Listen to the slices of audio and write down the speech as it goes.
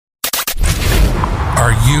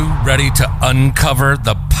you ready to uncover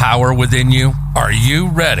the power within you? Are you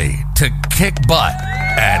ready to kick butt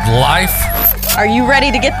at life? Are you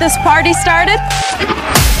ready to get this party started?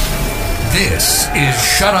 This is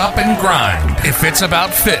Shut Up and Grind. If it's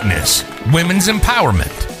about fitness, women's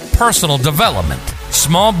empowerment, personal development,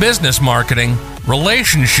 small business marketing,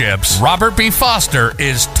 relationships, Robert B. Foster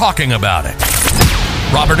is talking about it.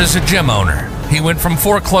 Robert is a gym owner. He went from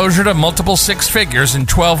foreclosure to multiple six figures in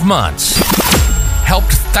 12 months.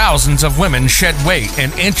 Helped thousands of women shed weight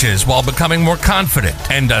and inches while becoming more confident.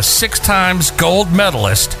 And a 6 times gold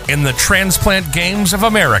medalist in the Transplant Games of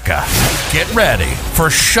America. Get ready for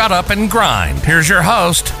Shut Up and Grind. Here's your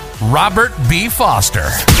host, Robert B. Foster.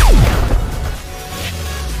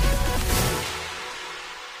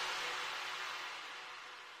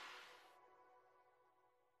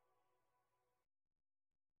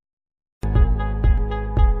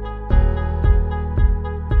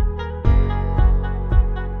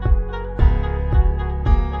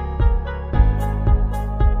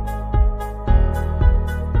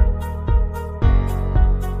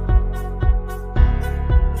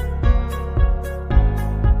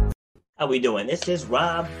 How we doing? This is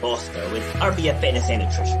Rob Foster with RBF Fitness and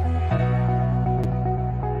Nutrition.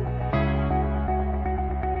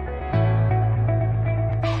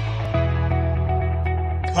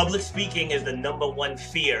 Public speaking is the #1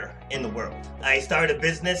 fear in the world. I started a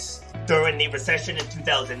business during the recession in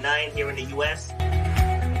 2009 here in the U.S.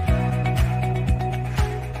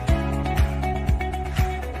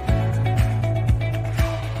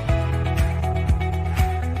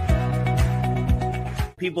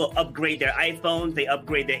 People upgrade their iPhones, they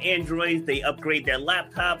upgrade their Androids, they upgrade their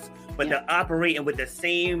laptops, but they're operating with the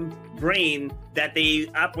same brain that they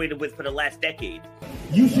operated with for the last decade.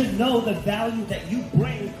 You should know the value that you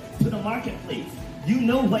bring to the marketplace. You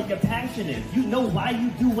know what your passion is. You know why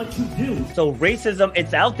you do what you do. So racism,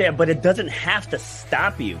 it's out there, but it doesn't have to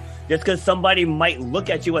stop you. Just because somebody might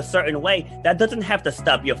look at you a certain way, that doesn't have to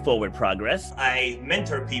stop your forward progress. I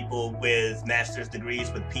mentor people with master's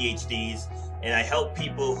degrees, with PhDs, and I help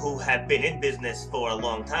people who have been in business for a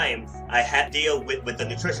long time. I deal with the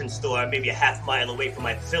nutrition store maybe a half mile away from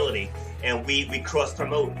my facility, and we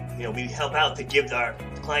cross-promote. You know, we help out to give our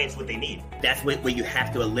clients what they need. That's where you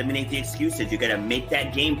have to eliminate the excuses. You got to make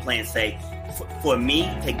that game plan say, for me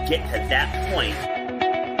to get to that point,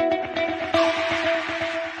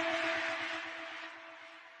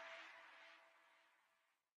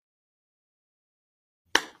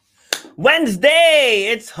 Wednesday,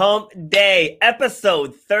 it's hump day,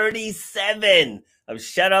 episode 37 of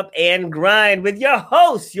Shut Up and Grind with your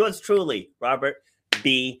host, yours truly, Robert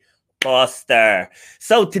B. Foster.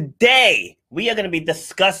 So today, we are going to be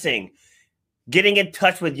discussing getting in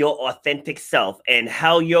touch with your authentic self and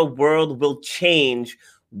how your world will change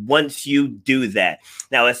once you do that.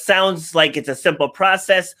 Now, it sounds like it's a simple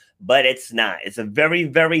process, but it's not. It's a very,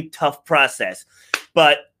 very tough process.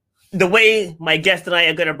 But the way my guest and I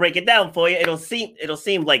are going to break it down for you, it'll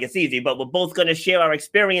seem like it's easy, but we're both going to share our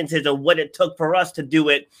experiences of what it took for us to do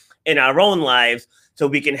it in our own lives so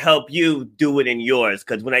we can help you do it in yours.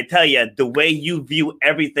 Because when I tell you, the way you view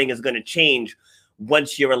everything is going to change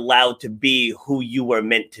once you're allowed to be who you were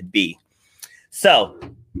meant to be. So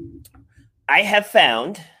I have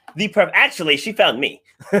found actually, she found me.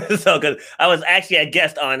 So because I was actually a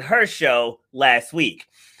guest on her show last week.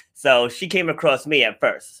 So she came across me at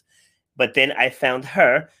first. But then I found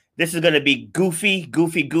her. This is going to be goofy,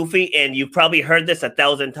 and you've probably heard this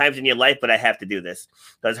 1,000 times in your life, but I have to do this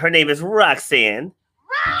because her name is Roxanne.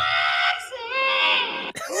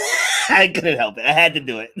 Roxanne! I couldn't help it. I had to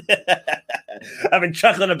do it. I've been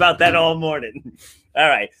chuckling about that all morning. All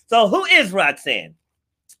right. So who is Roxanne?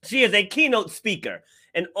 She is a keynote speaker,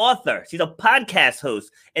 an author. She's a podcast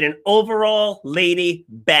host, and an overall lady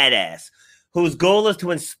badass, whose goal is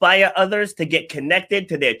to inspire others to get connected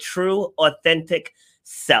to their true, authentic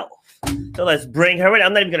self. So let's bring her in.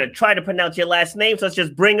 I'm not even going to try to pronounce your last name, so let's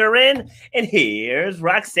just bring her in. And here's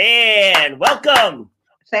Roxanne. Welcome.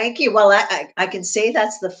 Thank you. Well, I can say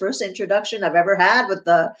that's the first introduction I've ever had with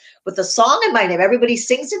the song in my name. Everybody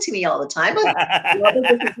sings it to me all the time. I love it.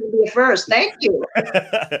 This is going to be a first. Thank you.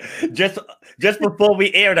 Just before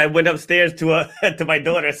we aired, I went upstairs to my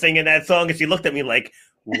daughter singing that song, and she looked at me like,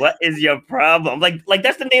 "What is your problem?" Like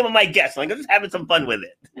that's the name of my guest. Like I'm just having some fun with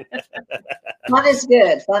it. Fun is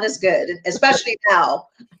good. Fun is good, especially now.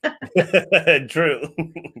 True.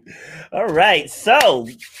 All right. So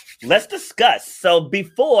let's discuss. So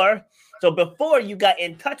before you got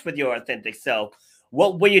in touch with your authentic self,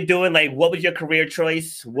 what were you doing? Like, what was your career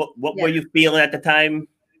choice? What were you feeling at the time?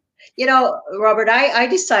 You know, Robert, I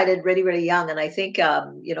decided really, really young, and I think,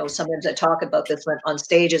 sometimes I talk about this on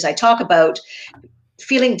stages. I talk about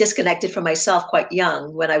feeling disconnected from myself quite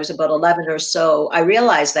young. When I was about 11 or so, I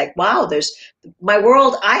realized like, wow, there's my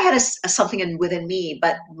world. I had something within me,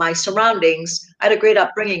 but my surroundings, I had a great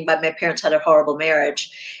upbringing, but my parents had a horrible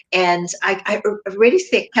marriage. And I really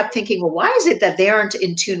kept thinking, well, why is it that they aren't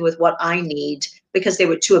in tune with what I need? Because they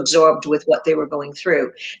were too absorbed with what they were going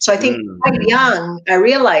through. So I think quite young, I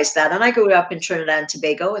realized that. And I grew up in Trinidad and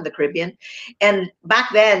Tobago in the Caribbean. And back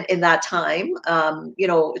then in that time,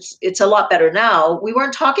 it's a lot better now. We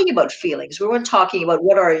weren't talking about feelings. We weren't talking about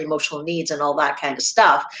what are our emotional needs and all that kind of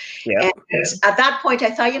stuff. Yeah. And at that point I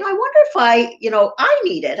thought, I wonder if I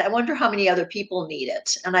need it. I wonder how many other people need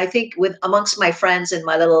it. And I think amongst my friends in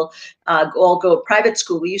my little all-girl private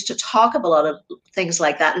school, we used to talk about a lot of things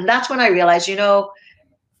like that. And that's when I realized,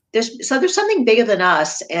 there's something bigger than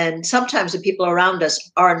us. And sometimes the people around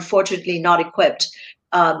us are unfortunately not equipped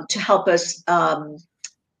to help us,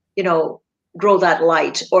 grow that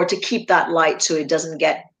light, or to keep that light so it doesn't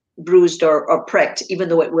get bruised or pricked, even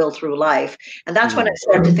though it will through life. And that's when I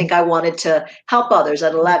started to think I wanted to help others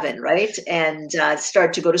at 11, right? And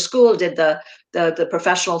started to go to school, did the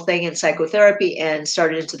professional thing in psychotherapy, and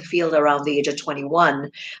started into the field around the age of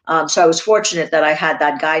 21. So I was fortunate that I had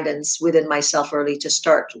that guidance within myself early to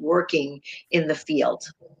start working in the field.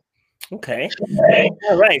 Okay.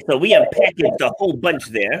 All right. So we unpackaged a whole bunch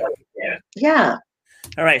there. Yeah.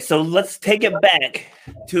 All right. So let's take it back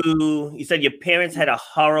to, you said your parents had a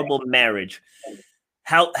horrible marriage.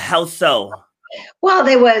 How so? Well,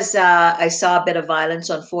 there was, I saw a bit of violence,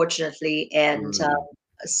 unfortunately, and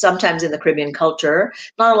sometimes in the Caribbean culture,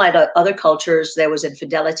 not unlike other cultures, there was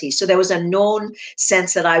infidelity. So there was a known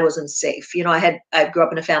sense that I wasn't safe. I grew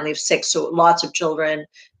up in a family of 6, so lots of children.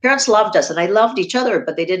 Parents loved us and I loved each other,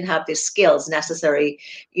 but they didn't have the skills necessary,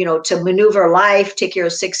 to maneuver life, take care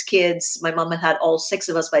of 6 kids. My mom had all 6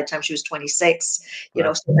 of us by the time she was 26,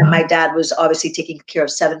 so my dad was obviously taking care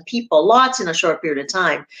of 7 people, lots in a short period of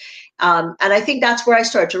time. And I think that's where I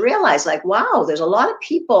started to realize, like, wow, there's a lot of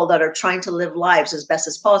people that are trying to live lives as best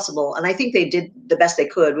as possible. And I think they did the best they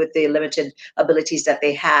could with the limited abilities that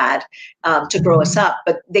they had to grow us up.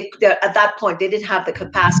 But at that point, they didn't have the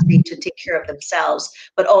capacity to take care of themselves,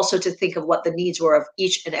 but also to think of what the needs were of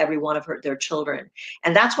each and every one of their children.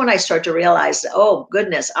 And that's when I started to realize, oh,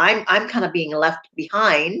 goodness, I'm kind of being left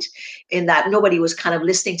behind, in that nobody was kind of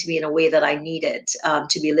listening to me in a way that I needed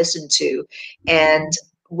to be listened to. And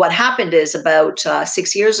what happened is about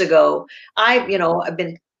 6 years ago, I've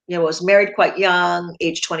been, was married quite young,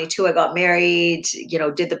 age 22, I got married,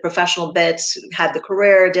 did the professional bits, had the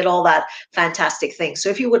career, did all that fantastic thing. So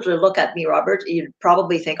if you were to look at me, Robert, you'd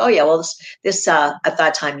probably think, oh yeah, well, this at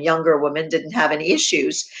that time, younger woman didn't have any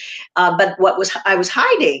issues. But I was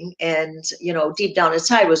hiding, and, deep down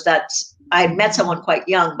inside, was that I had met someone quite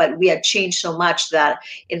young, but we had changed so much that,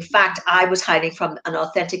 in fact, I was hiding from an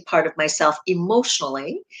authentic part of myself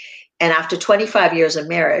emotionally. And after 25 years of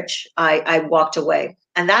marriage, I walked away.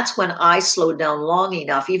 And that's when I slowed down long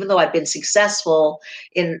enough, even though I'd been successful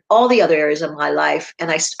in all the other areas of my life. And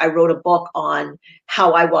I wrote a book on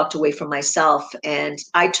how I walked away from myself. And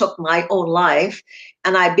I took my own life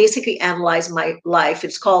and I basically analyzed my life.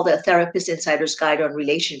 It's called A Therapist Insider's Guide on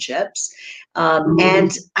Relationships.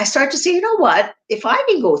 And I started to say, you know what, if I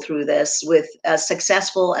can go through this with as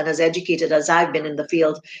successful and as educated as I've been in the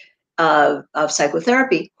field of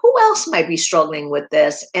psychotherapy, who else might be struggling with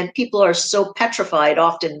this? And people are so petrified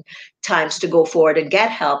oftentimes to go forward and get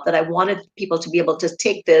help, that I wanted people to be able to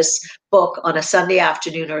take this book on a Sunday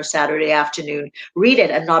afternoon or a Saturday afternoon, read it,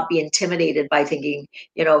 and not be intimidated by thinking,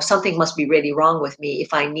 something must be really wrong with me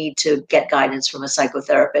if I need to get guidance from a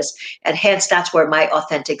psychotherapist. And hence, that's where my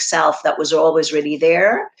authentic self, that was always really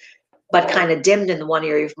there, but kind of dimmed in one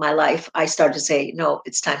area of my life, I started to say, no,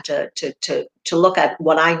 it's time to look at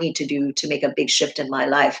what I need to do to make a big shift in my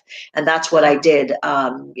life. And that's what I did,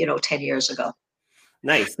 10 years ago.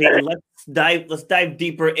 Nice. Let's dive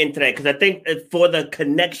deeper into that, because I think for the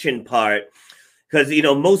connection part, because,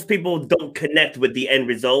 most people don't connect with the end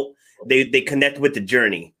result. They connect with the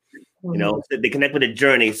journey. They connect with the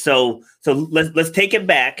journey. So let's take it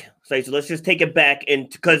back. So let's just take it back,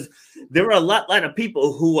 because there are a lot of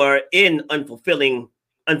people who are in unfulfilling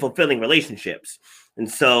relationships, and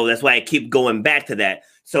so that's why I keep going back to that.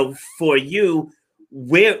 So for you,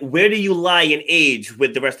 where do you lie in age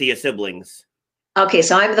with the rest of your siblings? Okay,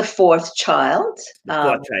 so I'm the 4th child.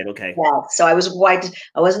 Okay. Yeah, so I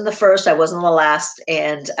wasn't the first, I wasn't the last,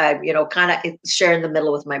 and I, kind of share in the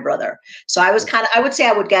middle with my brother. So I was I would say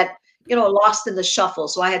I would get, lost in the shuffle.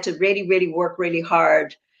 So I had to really, really work really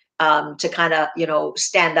hard to kind of,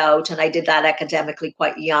 stand out. And I did that academically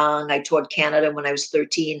quite young. I toured Canada when I was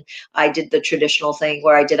 13. I did the traditional thing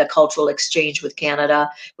where I did a cultural exchange with Canada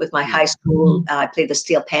with my high school. I played the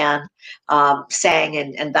steel pan, sang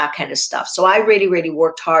and that kind of stuff. So I really, really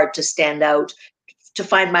worked hard to stand out, to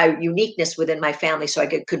find my uniqueness within my family so I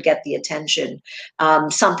could get the attention.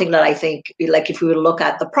 Something that I think, like if we were to look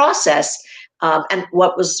at the process, and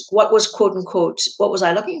what was quote unquote, what was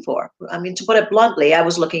I looking for? I mean, to put it bluntly, I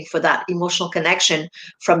was looking for that emotional connection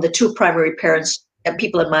from the two primary parents and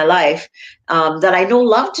people in my life that I know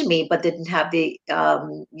loved me, but didn't have the,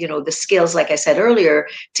 the skills, like I said earlier,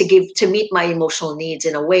 to meet my emotional needs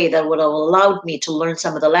in a way that would have allowed me to learn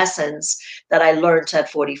some of the lessons that I learned at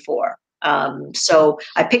 44. So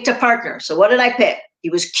I picked a partner. So what did I pick?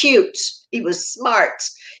 He was cute. He was smart.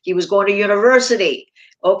 He was going to university.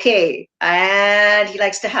 Okay. And he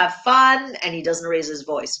likes to have fun and he doesn't raise his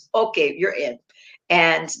voice. Okay, you're in.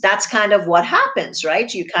 And that's kind of what happens,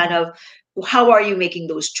 right? You kind of, how are you making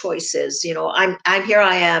those choices? I'm here.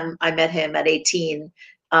 I am. I met him at 18.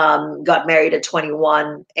 Got married at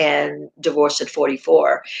 21 and divorced at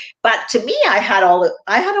 44. But to me, I had all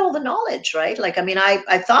the knowledge, right? Like, I mean, I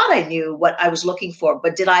thought I knew what I was looking for,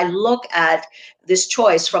 but did I look at this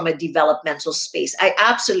choice from a developmental space? I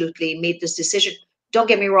absolutely made this decision. Don't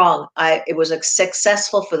get me wrong. It was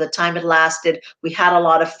successful for the time it lasted. We had a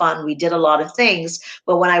lot of fun. We did a lot of things.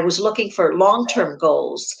 But when I was looking for long-term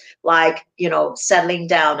goals, like, settling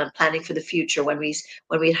down and planning for the future, when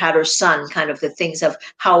we had our son, kind of the things of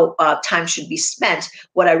how time should be spent,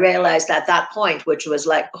 what I realized at that point, which was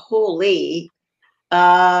like, holy,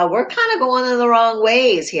 we're kind of going in the wrong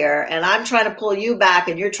ways here. And I'm trying to pull you back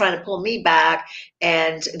and you're trying to pull me back.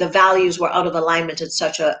 And the values were out of alignment at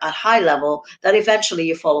such a high level that eventually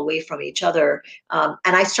you fall away from each other. And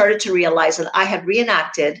I started to realize that I had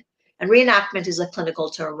reenacted, and reenactment is a clinical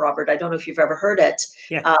term, Robert. I don't know if you've ever heard it,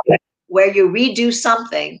 where you redo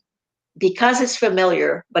something because it's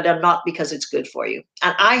familiar, but not because it's good for you.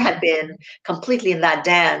 And I had been completely in that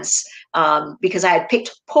dance because I had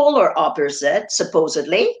picked polar opposite,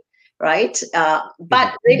 supposedly, right?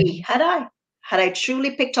 But really, had I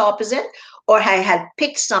truly picked opposite, or I had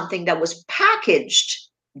picked something that was packaged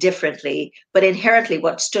differently, but inherently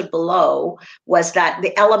what stood below was that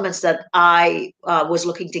the elements that I was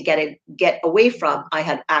looking to get away from, I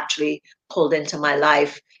had actually pulled into my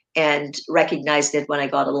life and recognized it when I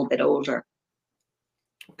got a little bit older.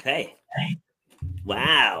 Okay.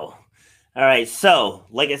 Wow. All right. So,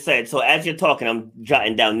 like I said, so as you're talking, I'm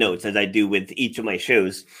jotting down notes as I do with each of my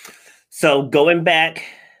shows. So going back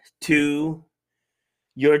to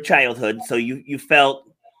your childhood, so you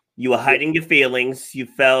felt you were hiding your feelings, you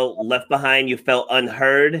felt left behind, you felt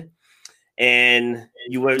unheard, and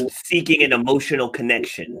you were seeking an emotional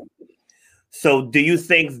connection. So do you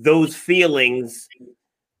think those feelings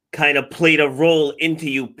kind of played a role into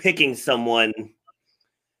you picking someone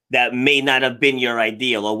that may not have been your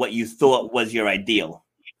ideal or what you thought was your ideal?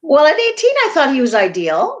 Well, at 18, I thought he was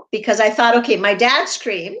ideal because I thought, okay, my dad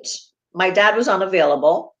screamed. My dad was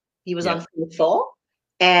unavailable. He was unfaithful.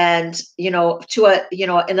 And, to an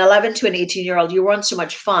 11 to an 18-year-old, you weren't so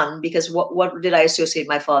much fun because what did I associate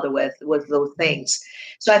my father with those things?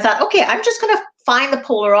 So I thought, okay, I'm just going to find the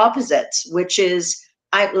polar opposite, which is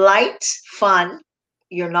light, fun.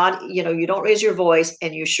 You're not, you don't raise your voice,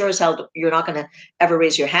 and you sure as hell, you're not going to ever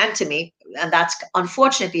raise your hand to me. And that's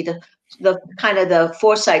unfortunately the kind of the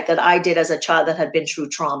foresight that I did as a child that had been through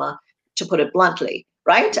trauma, to put it bluntly,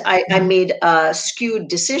 right? I made a skewed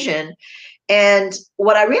decision. And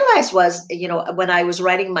what I realized was, when I was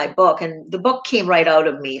writing my book, and the book came right out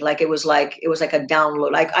of me, it was like a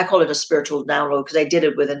download. I call it a spiritual download because I did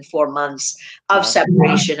it within 4 months of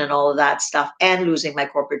separation and all of that stuff, and losing my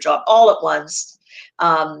corporate job all at once.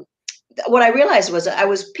 What I realized was I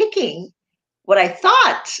was picking what I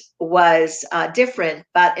thought was different,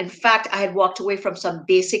 but in fact, I had walked away from some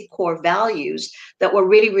basic core values that were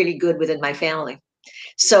really, really good within my family.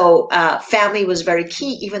 So family was very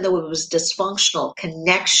key, even though it was dysfunctional.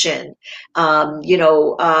 Connection,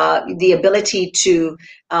 the ability to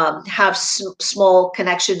have small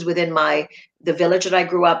connections within the village that I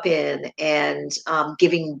grew up in, and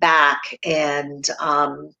giving back, and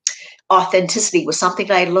authenticity was something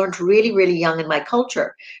that I learned really, really young in my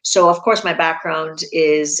culture. So, of course, my background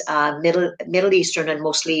is Middle Eastern and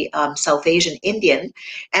mostly South Asian Indian.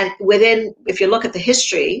 And if you look at the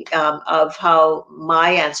history of how my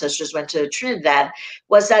ancestors went to Trinidad,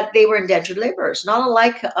 was that they were indentured laborers, not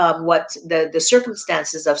unlike what the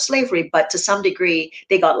circumstances of slavery, but to some degree,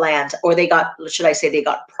 they got land, or they got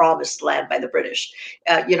promised land by the British.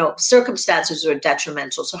 Circumstances were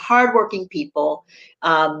detrimental. So hardworking people,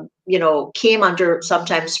 came under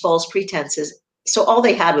sometimes false pretenses. So all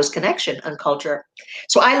they had was connection and culture.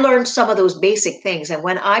 So I learned some of those basic things. And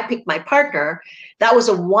when I picked my partner, that was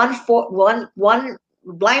a one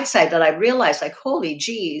blind side that I realized, like, holy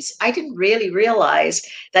geez, I didn't really realize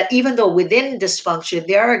that even though within dysfunction,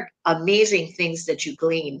 there are amazing things that you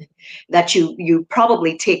glean, that you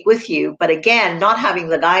probably take with you. But again, not having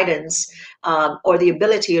the guidance or the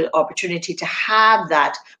ability or opportunity to have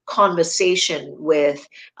that conversation with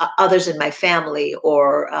others in my family,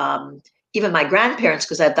 or even my grandparents,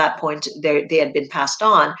 because at that point they had been passed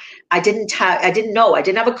on. I didn't know. I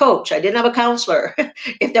didn't have a coach. I didn't have a counselor.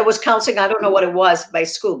 If there was counseling, I don't know what it was by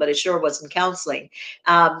school, but it sure wasn't counseling.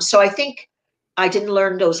 So I think I didn't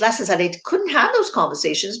learn those lessons, and I couldn't have those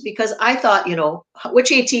conversations because I thought,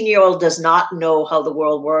 which 18-year-old does not know how the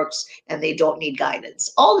world works and they don't need guidance?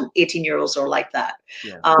 All 18-year-olds are like that.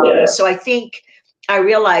 Yeah. So I think I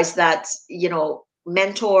realized that,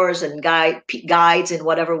 mentors and guides in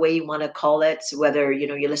whatever way you want to call it, whether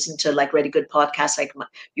you listen to like really good podcasts like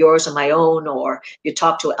yours or my own, or you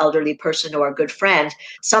talk to an elderly person or a good friend,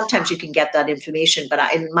 sometimes you can get that information.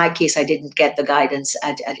 But in my case, I didn't get the guidance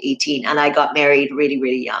at 18, and I got married really,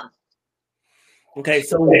 really young. Okay,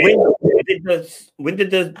 so when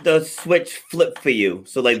did the switch flip for you?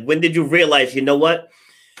 So like, when did you realize, you know what?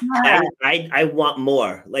 I want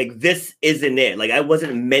more. Like, this isn't it. Like, I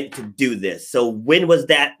wasn't meant to do this. So when was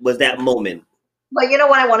that moment? Well,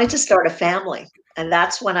 when I wanted to start a family, and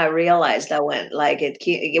that's when I realized, I went like,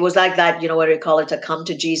 it was like that, what do you call it? A come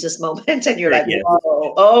to Jesus moment. And you're like,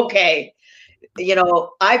 oh, okay.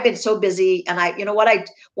 I've been so busy, and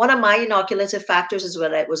one of my inoculative factors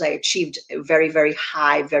is I achieved very, very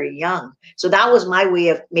high, very young. So that was my way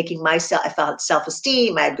of making myself, I felt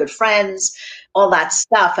self-esteem. I had good friends, all that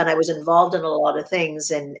stuff. And I was involved in a lot of things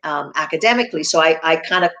and academically. So I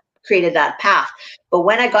kind of created that path. But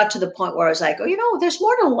when I got to the point where I was like, oh, there's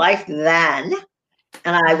more to life than,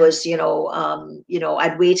 and I was,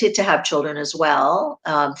 I'd waited to have children as well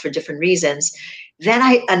for different reasons. Then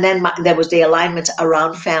there was the alignment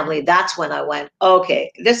around family. That's when I went,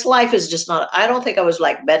 okay, this life is just not, I don't think I was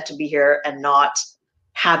like meant to be here and not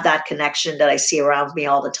have that connection that I see around me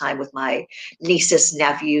all the time with my nieces,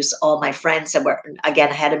 nephews, all my friends that were,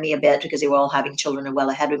 again, ahead of me a bit because they were all having children and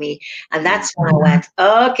well ahead of me. And that's when I went,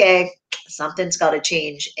 okay, something's got to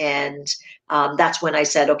change. And that's when I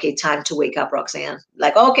said, okay, time to wake up, Roxanne.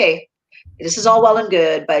 Like, okay, this is all well and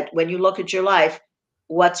good, but when you look at your life,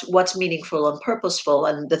 what's meaningful and purposeful,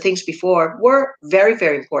 and the things before were very,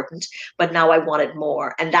 very important, but now I wanted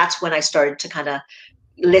more. And that's when I started to kind of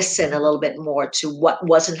listen a little bit more to what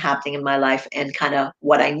wasn't happening in my life and kind of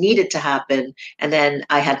what I needed to happen. And then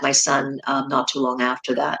I had my son not too long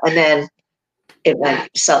after that. And then it went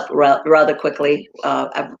south rather quickly,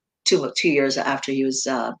 2 years after he was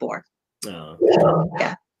born. Oh.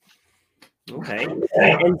 Yeah. Okay.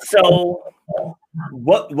 And so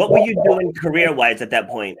what were you doing career-wise at that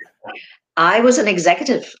point? I was an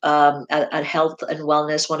executive at Health and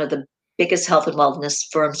Wellness, one of the biggest health and wellness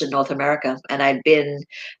firms in North America. And I'd been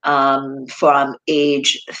from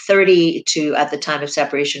age 30 to, at the time of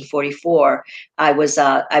separation, 44, I was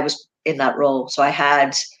in that role. So I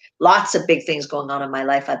had lots of big things going on in my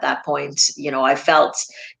life at that point. I felt,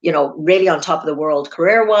 really on top of the world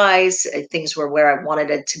career-wise. Things were where I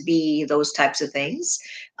wanted it to be, those types of things.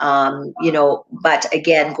 But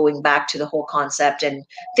again, going back to the whole concept, and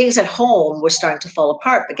things at home were starting to fall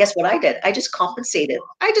apart. But guess what I did? I just compensated.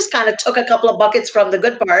 I just kind of took a couple of buckets from the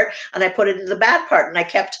good part and I put it in the bad part. And I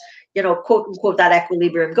kept, quote unquote, that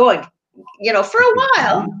equilibrium going, for a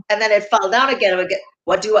while. And then it fell down again. I would get,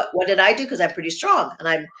 what did I do? Because I'm pretty strong.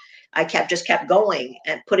 And I kept going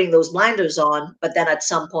and putting those blinders on. But then at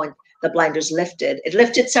some point, the blinders lifted. It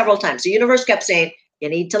lifted several times. The universe kept saying, you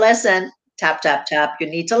need to listen. Tap, tap, tap. You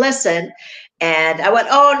need to listen. And I went,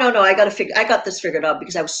 oh, no, I got this figured out,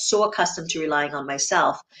 because I was so accustomed to relying on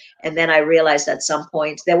myself. And then I realized at some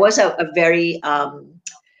point there was a very,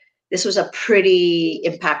 this was a pretty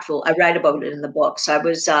impactful, I write about it in the book. So I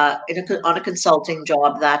was on a consulting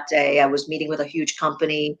job that day. I was meeting with a huge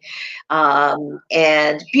company,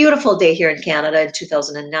 and beautiful day here in Canada in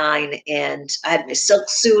 2009. And I had my silk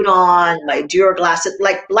suit on, my Dior glasses,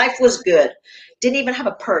 like life was good. Didn't even have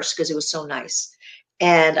a purse because it was so nice.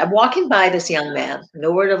 And I'm walking by this young man,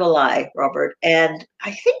 no word of a lie, Robert, and I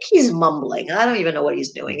think he's mumbling. I don't even know what he's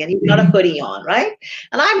doing. And he's got a hoodie on, right?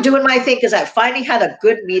 And I'm doing my thing because I finally had a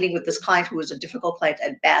good meeting with this client who was a difficult client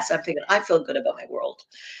at best. I'm thinking, I feel good about my world.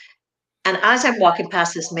 And as I'm walking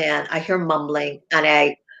past this man, I hear mumbling, and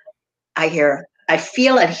I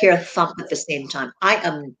feel and hear a thump at the same time. I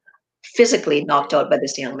am physically knocked out by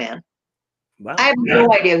this young man. Wow. I have no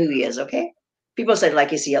idea who he is. Okay. People said,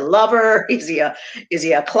 like, is he a lover? Is he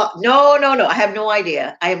a club? No, no, no. I have no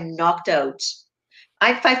idea. I am knocked out.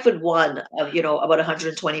 I'm 5'1", about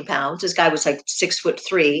 120 pounds. This guy was like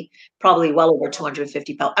 6'3", probably well over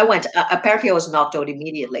 250 pounds. Apparently I was knocked out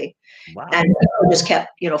immediately. Wow. And people just kept,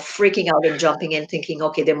 freaking out and jumping in thinking,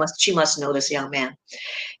 okay, she must know this young man.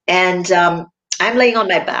 And I'm laying on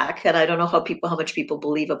my back, and I don't know how much people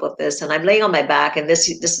believe about this. And I'm laying on my back, and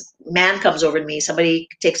this man comes over to me. Somebody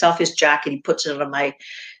takes off his jacket, he puts it on my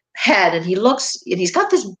head, and he looks, and he's got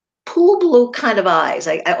this pool blue kind of eyes.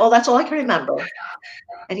 That's all I can remember.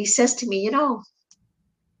 And he says to me,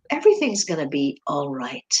 everything's gonna be all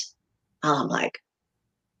right. And I'm like,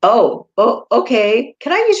 oh, okay.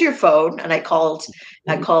 Can I use your phone? And I called,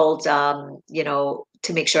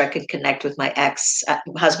 to make sure I could connect with my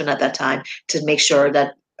ex-husband at that time to make sure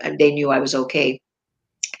that they knew I was okay.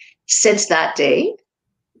 Since that day,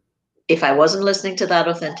 if I wasn't listening to that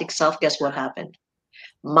authentic self, guess what happened?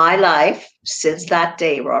 My life since that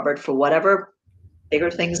day, Robert, for whatever bigger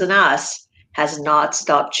things than us, has not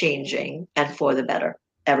stopped changing, and for the better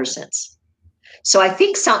ever since. So I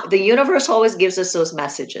think the universe always gives us those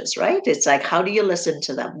messages, right? It's like, how do you listen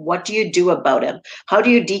to them? What do you do about them? How do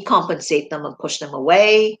you decompensate them and push them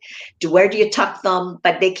away? Where do you tuck them?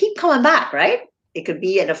 But they keep coming back, right? It could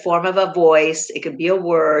be in the form of a voice. It could be a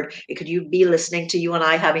word. It could be listening to you and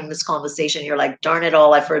I having this conversation. You're like, darn it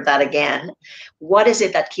all, I've heard that again. What is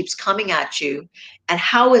it that keeps coming at you? And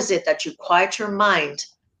how is it that you quiet your mind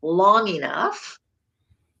long enough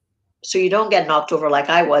so you don't get knocked over like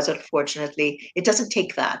I was? Unfortunately, it doesn't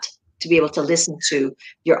take that to be able to listen to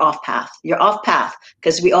your off path. You're off path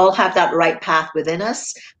because we all have that right path within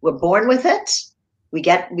us. We're born with it. We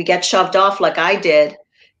get shoved off like I did.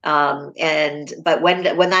 But when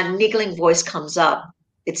that niggling voice comes up,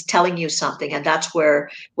 it's telling you something. And that's where,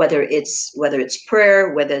 whether it's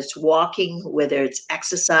prayer, whether it's walking, whether it's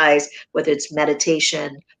exercise, whether it's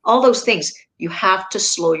meditation, all those things, you have to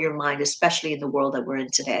slow your mind, especially in the world that we're in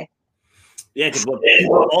today. Yeah, because what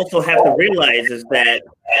people also have to realize is that,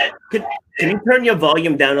 can you turn your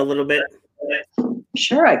volume down a little bit?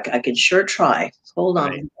 Sure, I could sure try. Hold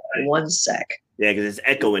on one sec. Yeah, because it's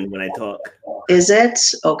echoing when I talk. Is it?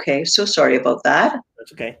 Okay, so sorry about that.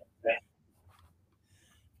 That's okay.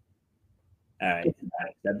 All right. Is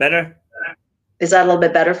that better? Is that a little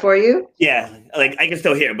bit better for you? Yeah, like I can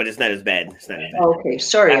still hear, but it's not as bad. Okay,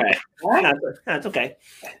 sorry. All right. No, it's okay.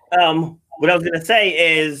 What I was going to say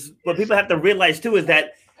is what people have to realize too is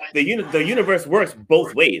that the universe works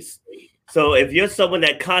both ways. So if you're someone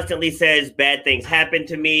that constantly says bad things happen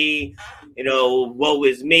to me, woe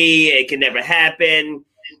is me, it can never happen,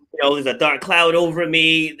 there's a dark cloud over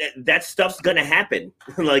me, that stuff's going to happen.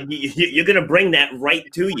 Like you're going to bring that right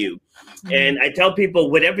to you. Mm-hmm. And I tell people,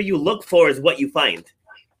 whatever you look for is what you find.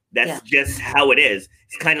 That's just how it is.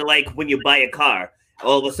 It's kind of like when you buy a car.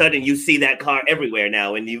 All of a sudden you see that car everywhere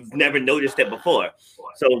now and you've never noticed it before.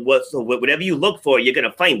 So whatever you look for, you're going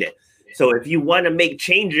to find it. So if you want to make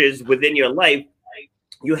changes within your life,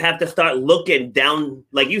 you have to start looking down,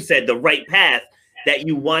 like you said, the right path that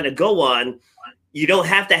you want to go on. You don't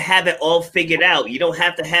have to have it all figured out. You don't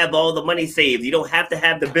have to have all the money saved. You don't have to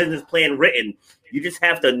have the business plan written. You just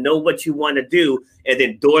have to know what you want to do, and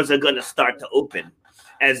then doors are going to start to open.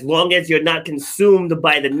 As long as you're not consumed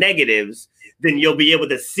by the negatives, then you'll be able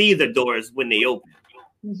to see the doors when they open.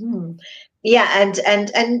 Mm-hmm. Yeah, and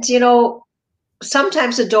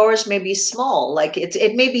sometimes the doors may be small. Like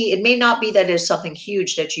it may not be that there's something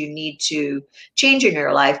huge that you need to change in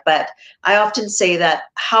your life, but I often say that,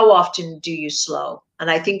 how often do you slow? And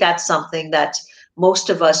I think that's something that most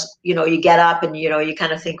of us, you get up and you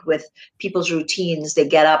kind of think with people's routines, they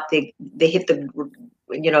get up, they hit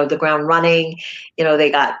the ground running,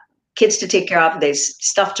 they got kids to take care of, there's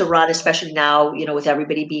stuff to run, especially now, with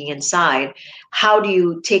everybody being inside. How do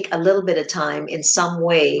you take a little bit of time in some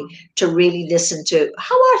way to really listen to,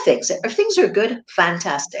 how are things? If things are good,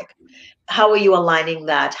 fantastic. How are you aligning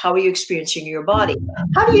that? How are you experiencing your body?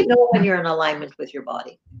 How do you know when you're in alignment with your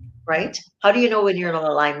body, right? How do you know when you're in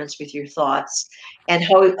alignment with your thoughts? And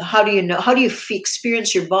how do you know, how do you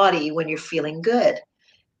experience your body when you're feeling good?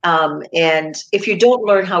 And if you don't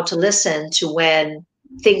learn how to listen to when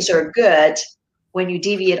things are good, when you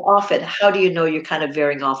deviate off it, how do you know you're kind of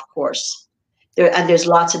veering off course? There's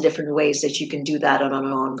lots of different ways that you can do that on an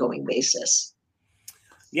ongoing basis.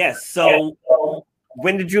 Yes. So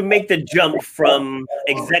when did you make the jump from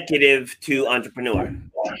executive to entrepreneur?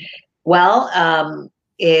 Well,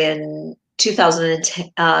 in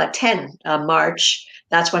 2010, March,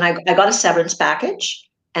 that's when I got a severance package.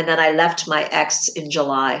 And then I left my ex in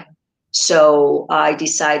July. So I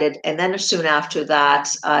decided, and then soon after that,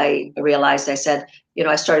 I realized, I said,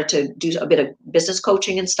 I started to do a bit of business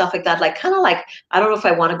coaching and stuff like that, like kind of like, I don't know if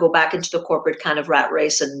I want to go back into the corporate kind of rat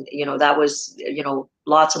race. And, that was,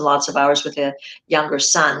 lots and lots of hours with a younger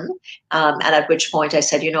son. And at which point I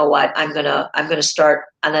said, you know what, I'm gonna start.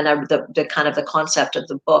 And then the kind of the concept of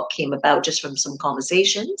the book came about just from some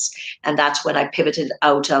conversations. And that's when I pivoted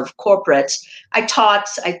out of corporate. I taught,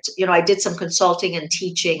 I did some consulting and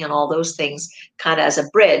teaching and all those things kind of as a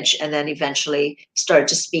bridge, and then eventually started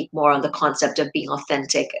to speak more on the concept of being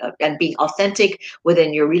authentic and being authentic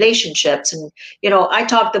within your relationships. And,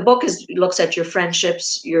 the book looks at your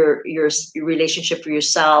friendships, your relationship for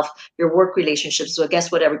yourself, your work relationships. So I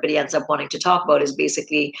guess what everybody ends up wanting to talk about is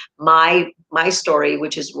basically my story,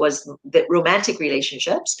 which was the romantic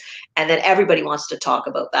relationships. And then everybody wants to talk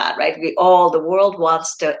about that, right? The world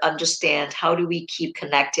wants to understand, how do we keep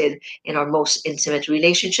connected in our most intimate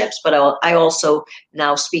relationships? But I also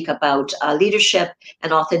now speak about leadership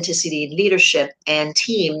and authenticity in leadership and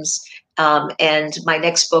teams. And my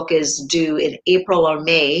next book is due in April or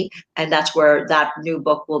May, and that's where that new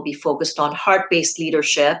book will be focused on heart-based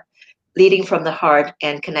leadership, leading from the heart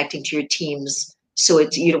and connecting to your teams. So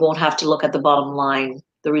you won't have to look at the bottom line.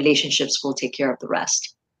 The relationships will take care of the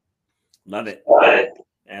rest. Love it.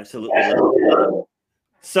 Absolutely love it.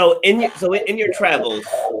 So in your travels,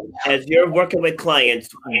 as you're working with clients,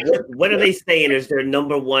 what are they saying is their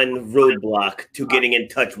number one roadblock to getting in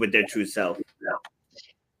touch with their true self?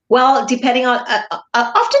 Well, depending on,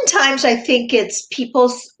 oftentimes I think it's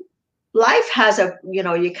people's life has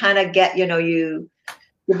you kind of get,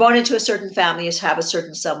 you're born into a certain family, you have a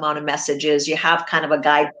certain amount of messages, you have kind of a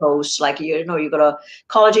guidepost, like, you go to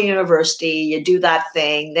college and university, you do that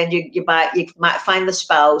thing, then you might find the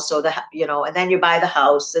spouse, or and then you buy the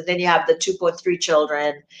house, and then you have the 2.3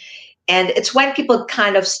 children. And it's when people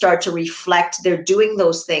kind of start to reflect, they're doing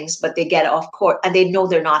those things, but they get off course and they know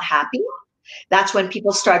they're not happy. That's when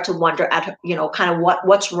people start to wonder at, kind of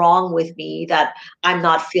what's wrong with me that I'm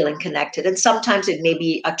not feeling connected. And sometimes it may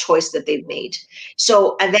be a choice that they've made.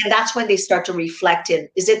 So, and then that's when they start to reflect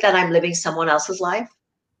is it that I'm living someone else's life?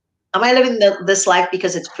 Am I living this life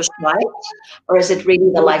because it's prescribed, or is it really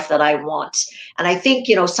the life that I want? And I think,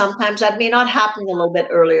 sometimes that may not happen a little bit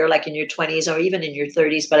earlier, like in your 20s or even in your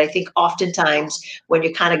 30s. But I think oftentimes when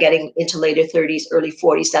you're kind of getting into later 30s, early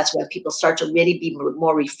 40s, that's when people start to really be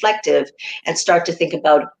more reflective and start to think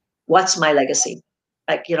about, what's my legacy?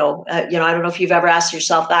 Like, I don't know if you've ever asked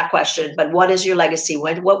yourself that question, but what is your legacy?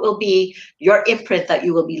 What will be your imprint that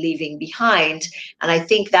you will be leaving behind? And I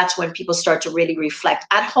think that's when people start to really reflect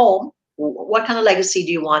at home. What kind of legacy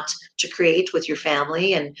do you want to create with your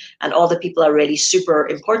family and all the people are really super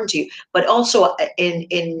important to you, but also in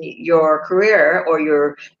your career or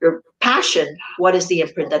your passion, what is the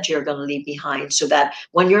imprint that you're going to leave behind, so that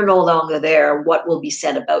when you're no longer there, what will be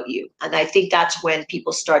said about you? And I think that's when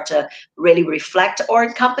people start to really reflect. Or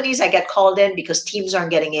in companies, I get called in because teams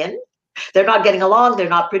aren't getting in. They're not getting along. They're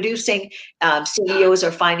not producing. CEOs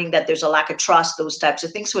are finding that there's a lack of trust, those types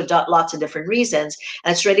of things, for lots of different reasons.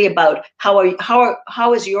 And it's really about how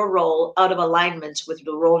is your role out of alignment with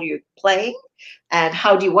the role you're playing, and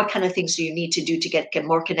what kind of things do you need to do to get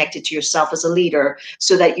more connected to yourself as a leader,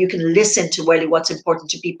 so that you can listen to really what's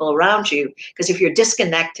important to people around you. Because if you're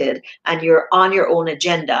disconnected and you're on your own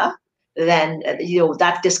agenda, then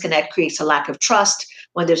that disconnect creates a lack of trust.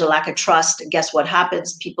 When there's a lack of trust, guess what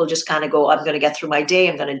happens? People just kind of go, I'm going to get through my day.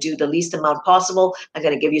 I'm going to do the least amount possible. I'm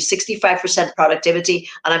going to give you 65% productivity,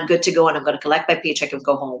 and I'm good to go, and I'm going to collect my paycheck and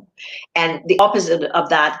go home. And the opposite of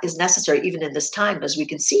that is necessary even in this time, as we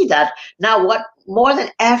can see that now, what more than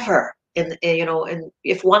ever,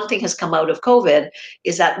 if one thing has come out of COVID,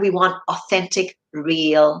 is that we want authentic,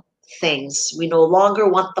 real things. We no longer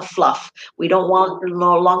want the fluff. We no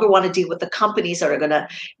longer want to deal with the companies that are going to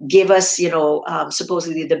give us,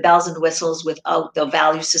 supposedly the bells and whistles without the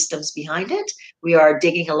value systems behind it. We are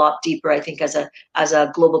digging a lot deeper, I think, as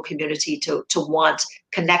a global community to want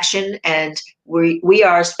connection, and we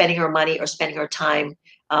are spending our money or spending our time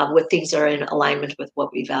with things that are in alignment with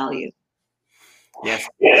what we value. Yes,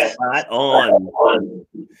 spot on.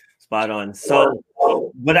 Spot on. So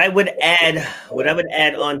what I would add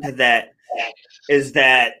on to that is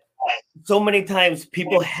that so many times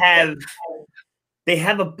people I don't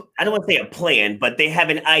want to say a plan, but they have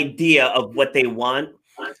an idea of what they want,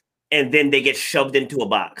 and then they get shoved into a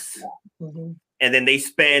box. Mm-hmm. And then they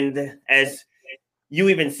spend, as you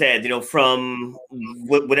even said, from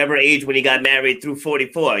whatever age when you got married through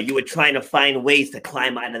 44, you were trying to find ways to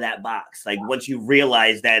climb out of that box. Like, once you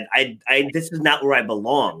realize that this is not where I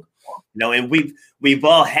belong. And we've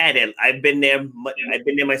all had it. I've been there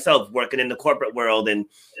myself, working in the corporate world, and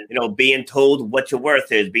being told what your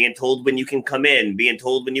worth is, being told when you can come in, being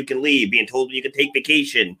told when you can leave, being told when you can take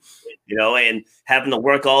vacation, and having to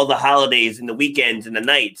work all the holidays and the weekends and the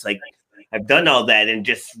nights. Like, I've done all that, and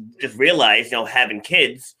just realized, having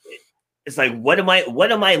kids, it's like, what am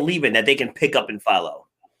I leaving that they can pick up and follow?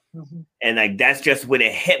 Mm-hmm. And like, that's just when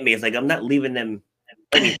it hit me. It's like, I'm not leaving them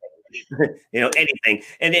anything. Anything.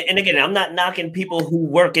 And again, I'm not knocking people who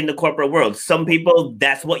work in the corporate world. Some people,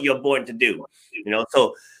 that's what you're born to do.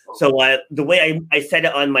 So the way I said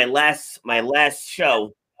it on my last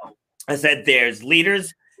show, I said there's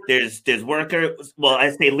leaders, there's workers. Well,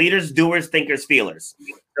 I say leaders, doers, thinkers, feelers.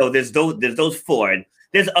 So there's those four. And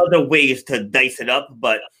there's other ways to dice it up,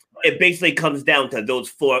 but it basically comes down to those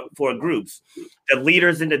four groups. The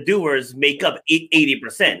leaders and the doers make up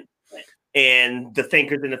 80%. And the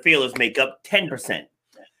thinkers and the feelers make up 10%.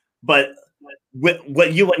 But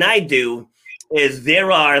what you and I do is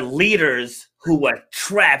there are leaders who are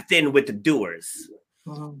trapped in with the doers.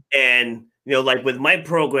 Mm-hmm. And, like with my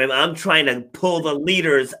program, I'm trying to pull the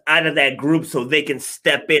leaders out of that group so they can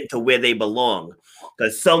step into where they belong.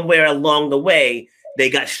 Because somewhere along the way, they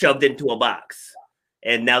got shoved into a box.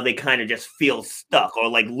 And now they kind of just feel stuck or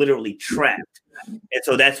like literally trapped. And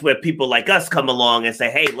so that's where people like us come along and say,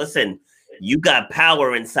 hey, listen, you got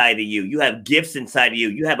power inside of you. You have gifts inside of you.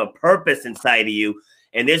 You have a purpose inside of you.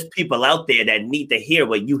 And there's people out there that need to hear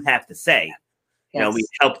what you have to say. Yes. We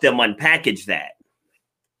help them unpackage that.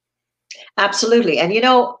 Absolutely. And,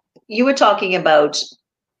 you were talking about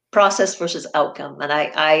process versus outcome. And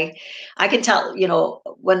I can tell,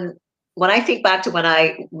 when I think back to when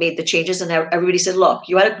I made the changes and everybody said, look,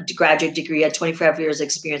 you had a graduate degree, had 25 years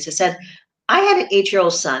experience. I said, I had an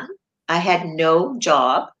 8-year-old son. I had no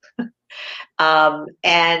job.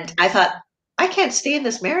 And I thought, I can't stay in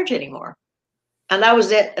this marriage anymore. And that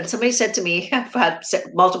was it. And somebody said to me, I've had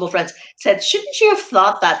multiple friends said, shouldn't you have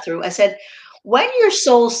thought that through? I said, when your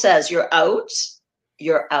soul says you're out,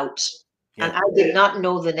 you're out. Yeah. And I did not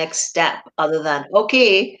know the next step other than,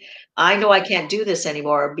 okay, I know I can't do this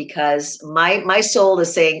anymore because my soul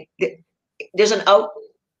is saying there's an out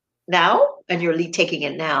now and you're taking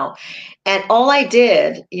it now. And all I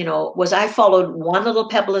did, was I followed one little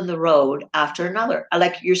pebble in the road after another.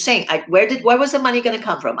 Like you're saying, where was the money going to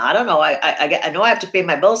come from? I don't know. I know I have to pay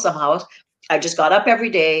my bills somehow. I just got up every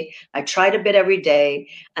day. I tried a bit every day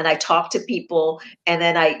and I talked to people and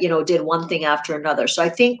then I, did one thing after another. So I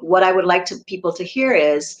think what I would like people to hear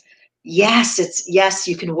is, yes,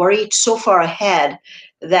 you can worry so far ahead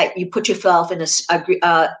that you put yourself in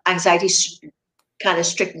a anxiety kind of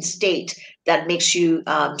stricken state that makes you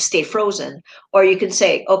stay frozen. Or you can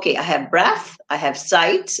say, okay, I have breath, I have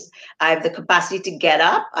sight, I have the capacity to get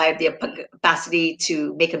up, I have the capacity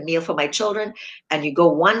to make a meal for my children. And you go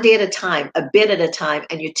one day at a time, a bit at a time,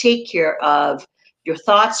 and you take care of your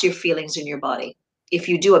thoughts, your feelings, and your body. If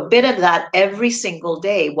you do a bit of that every single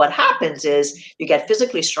day, what happens is you get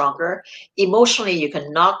physically stronger. Emotionally, you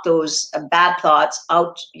can knock those bad thoughts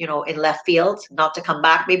out, in left field, not to come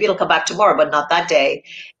back. Maybe it'll come back tomorrow, but not that day.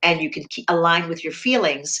 And you can keep aligned with your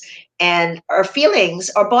feelings. And our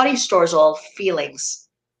body stores all feelings,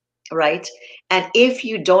 right? And if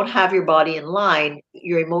you don't have your body in line,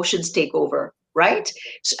 your emotions take over, right?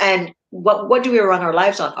 And what do we run our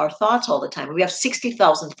lives on? Our thoughts all the time. We have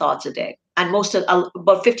 60,000 thoughts a day. And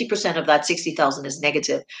about 50% of that 60,000 is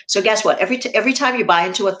negative. So guess what? Every time you buy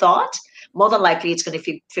into a thought, more than likely it's going to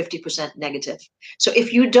be 50% negative. So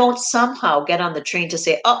if you don't somehow get on the train to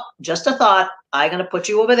say, oh, just a thought, I'm going to put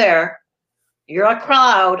you over there. You're a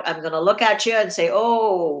crowd. I'm going to look at you and say,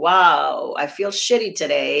 oh, wow, I feel shitty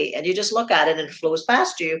today. And you just look at it and it flows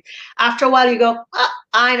past you. After a while, you go,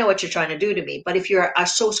 I know what you're trying to do to me. But if you are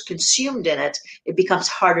so consumed in it, it becomes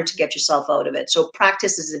harder to get yourself out of it. So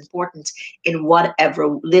practice is important in whatever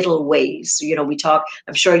little ways.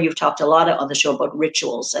 I'm sure you've talked a lot on the show about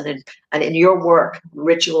rituals. And in your work,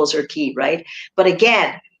 rituals are key, right? But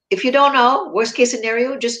again, if you don't know, worst case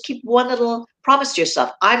scenario, just keep one little promise to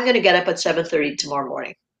yourself. I'm going to get up at 7:30 tomorrow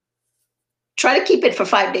morning. Try to keep it for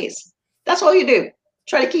 5 days. That's all you do.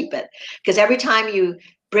 Try to keep it. Because every time you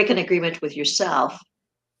break an agreement with yourself,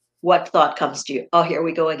 what thought comes to you? Oh, here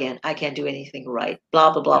we go again. I can't do anything right.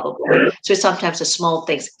 Blah, blah, blah, blah, blah. So sometimes the small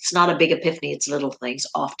things, it's not a big epiphany, it's little things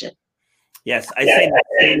often. Yes, I say that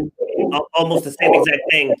same, almost the same exact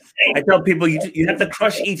thing. I tell people you have to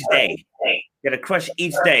crush each day. You got to crush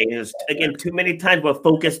each day. There's, again, too many times we're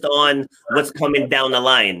focused on what's coming down the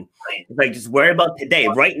line. It's like, just worry about today.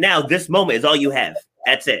 Right now, this moment is all you have.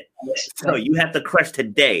 That's it. So you have to crush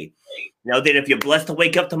today. Then if you're blessed to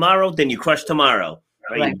wake up tomorrow, then you crush tomorrow.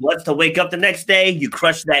 Right? You're blessed to wake up the next day, you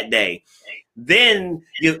crush that day. Then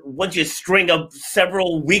once you string up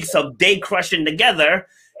several weeks of day crushing together,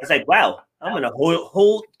 it's like, wow, I'm in a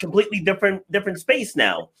whole completely different space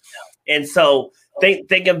now. And so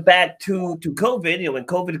thinking back to COVID, when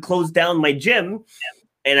COVID closed down my gym,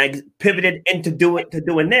 and I pivoted into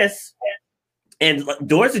doing this, and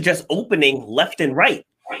doors are just opening left and right.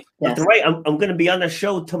 Yes. Left and right. I'm going to be on a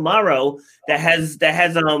show tomorrow that has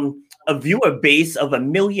a viewer base of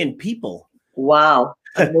 1 million people. Wow.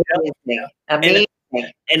 Amazing. Amazing.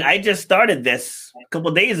 And I just started this a couple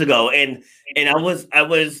of days ago, and I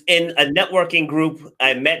was in a networking group.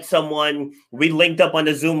 I met someone. We linked up on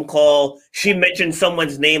the Zoom call. She mentioned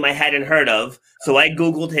someone's name I hadn't heard of, so I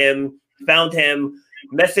Googled him, found him,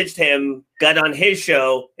 messaged him, got on his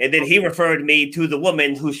show, and then he referred me to the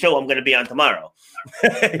woman whose show I'm going to be on tomorrow. So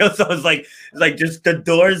it's like just the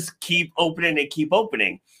doors keep opening and keep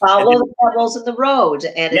opening. Follow the pebbles in the road,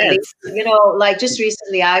 and yes. like just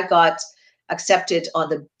recently, I got accepted on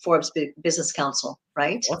the Forbes Business Council,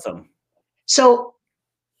 right? Awesome. So,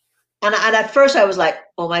 and at first I was like,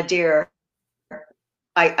 oh my dear,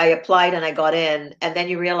 I applied and I got in, and then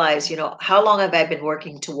you realize, how long have I been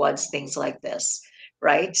working towards things like this,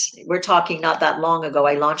 right? We're talking not that long ago.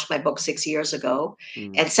 I launched my book 6 years ago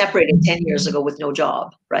and separated 10 years ago with no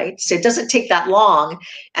job, right? So it doesn't take that long.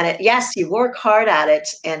 And yes, you work hard at it,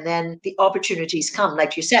 and then the opportunities come.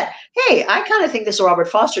 Like you said, hey, I kind of think this Robert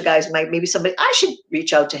Foster guy is maybe somebody, I should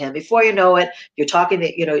reach out to him. Before you know it, you're talking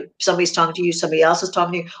to, somebody's talking to you, somebody else is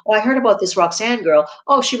talking to you. Oh, I heard about this Roxanne girl.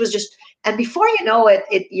 Oh, she was just, and before you know it,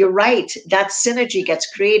 you're right, that synergy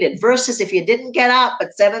gets created, versus if you didn't get up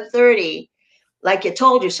at 7:30, like you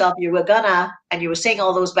told yourself you were gonna, and you were saying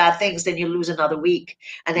all those bad things, then you lose another week,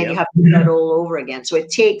 and then you have to do that all over again. So it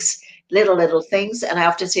takes little things. And I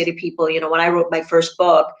often say to people, when I wrote my first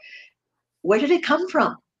book, where did it come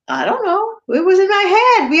from? I don't know. It was in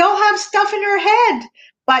my head. We all have stuff in our head.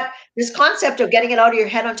 But this concept of getting it out of your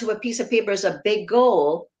head onto a piece of paper is a big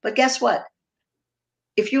goal. But guess what?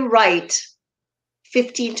 If you write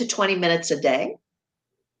 15 to 20 minutes a day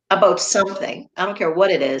about something, I don't care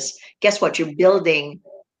what it is, guess what? You're building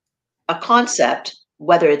a concept,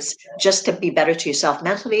 whether it's just to be better to yourself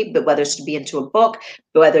mentally, but whether it's to be into a book,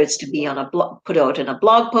 whether it's to be on a blog, put out in a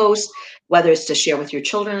blog post, whether it's to share with your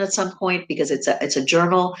children at some point, because it's a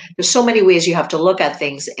journal. There's so many ways you have to look at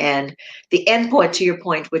things. And the end point, to your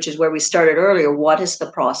point, which is where we started earlier, what is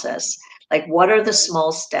the process? Like, what are the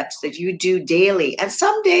small steps that you do daily? And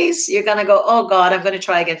some days you're going to go, oh God, I'm going to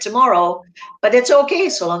try again tomorrow, but it's okay.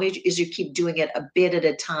 So long as you keep doing it a bit at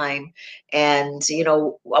a time. And,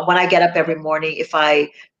 when I get up every morning,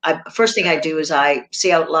 first thing I do is I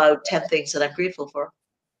say out loud 10 things that I'm grateful for.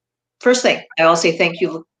 First thing, I always say, thank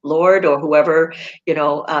you, Lord, or whoever,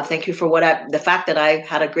 thank you for the fact that I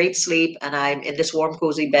had a great sleep and I'm in this warm,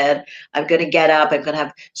 cozy bed. I'm going to get up. I'm going to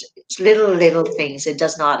have little things. It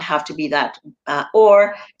does not have to be that,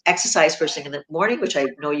 or exercise first thing in the morning, which I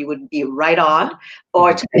know you would be right on,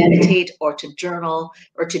 or to meditate, or to journal,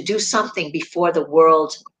 or to do something before the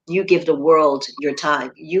world. You give the world your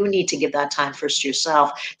time. You need to give that time first to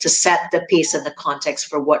yourself to set the pace and the context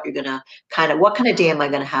for what you're going to what kind of day am I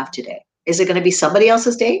going to have today? Is it going to be somebody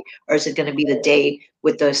else's day, or is it going to be the day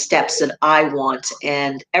with the steps that I want?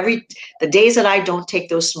 And the days that I don't take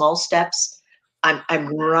those small steps,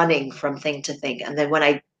 I'm running from thing to thing. And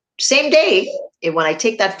then same day, when I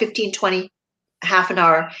take that 15, 20, half an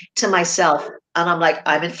hour to myself, and I'm like,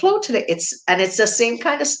 I'm in flow today. It's the same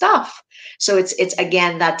kind of stuff. So it's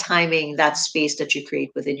again, that timing, that space that you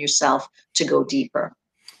create within yourself to go deeper.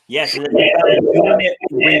 Yes. And doing it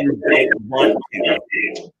when you want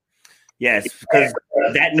to. Yes, because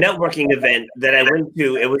that networking event that I went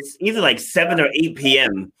to, it was either like 7 or 8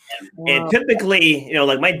 p.m. Wow. And typically,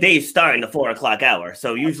 like my days start in the 4 o'clock hour.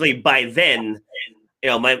 So usually by then,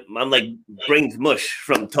 I'm like brain's mush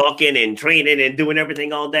from talking and training and doing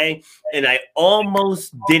everything all day. And I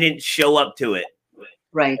almost didn't show up to it.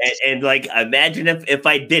 Right. And like, imagine if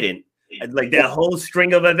I didn't, like that whole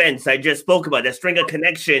string of events I just spoke about, that string of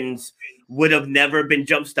connections would have never been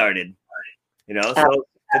jump-started, So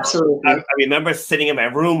absolutely. I remember sitting in my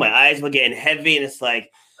room, my eyes were getting heavy, and it's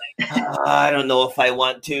like, I don't know if I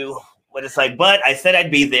want to, but it's like, but I said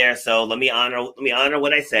I'd be there. So let me honor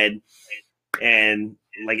what I said. And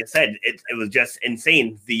like I said, it was just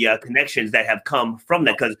insane, the connections that have come from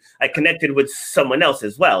that, because I connected with someone else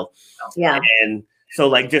as well. Yeah. And so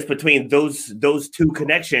like just between those two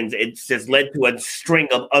connections, it's just led to a string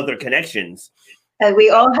of other connections. And we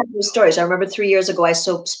all have those stories. I remember 3 years ago, I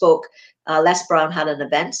spoke Les Brown had an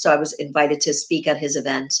event, so I was invited to speak at his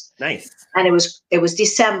event. Nice. And it was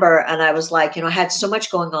December, and I was like, I had so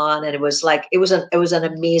much going on, and it was an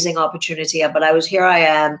amazing opportunity. But here I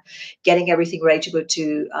am, getting everything ready to go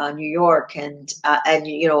to New York, and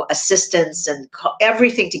assistance and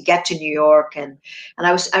everything to get to New York, and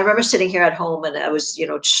I remember sitting here at home, and I was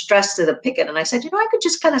stressed to the picket, and I said, I could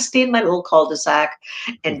just kind of stay in my little cul-de-sac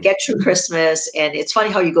and get through Christmas. And it's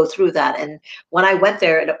funny how you go through that. And when I went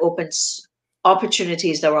there, it opens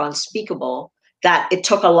opportunities that were unspeakable. That it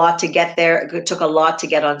took a lot to get there. It took a lot to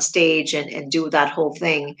get on stage and do that whole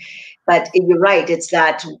thing. But you're right. It's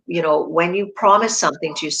that, when you promise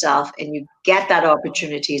something to yourself and you get that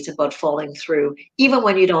opportunity, it's about following through, even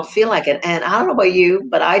when you don't feel like it. And I don't know about you,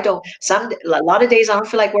 but I don't. A lot of days I don't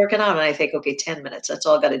feel like working out, and I think, okay, 10 minutes. That's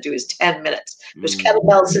all I got to do is 10 minutes. There's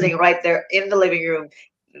kettlebells sitting right there in the living room.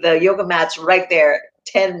 The yoga mat's right there.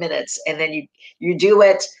 10 minutes, and then you do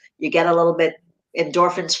it. You get a little bit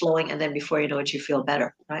endorphins flowing, and then before you know it, you feel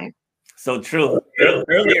better, right? So true.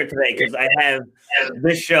 Earlier today, because I have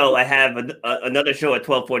this show, I have another show at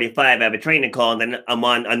 12:45. I have a training call, and then I'm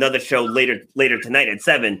on another show later tonight at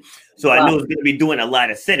 7. So I knew I was going to be doing a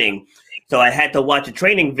lot of sitting. So I had to watch a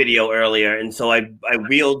training video earlier, and so I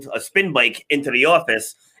wheeled a spin bike into the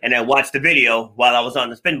office, and I watched the video while I was on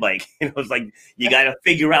the spin bike. And it was like, you got to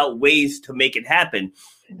figure out ways to make it happen,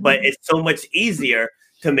 but it's so much easier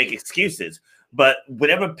to make excuses. But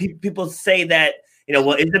whenever people say that,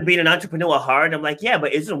 well, isn't being an entrepreneur hard? I'm like, yeah,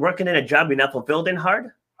 but isn't working in a job you're not fulfilled in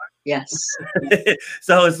hard? Yes.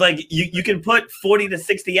 So it's like you can put 40 to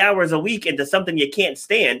 60 hours a week into something you can't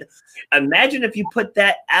stand. Imagine if you put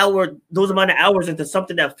those amount of hours into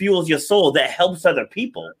something that fuels your soul, that helps other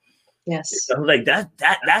people. Yes. Like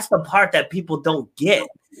that's the part that people don't get.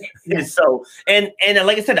 Yeah. So, and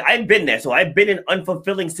like I said, I've been there. So I've been in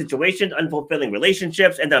unfulfilling situations, unfulfilling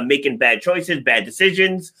relationships, and I'm making bad choices, bad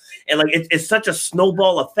decisions. And like, it's such a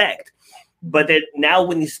snowball effect. But then now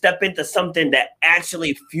when you step into something that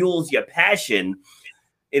actually fuels your passion,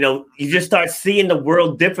 you just start seeing the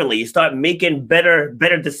world differently. You start making better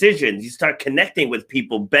decisions. You start connecting with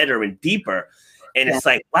people better and deeper. And it's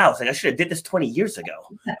like, wow, it's like I should have did this 20 years ago.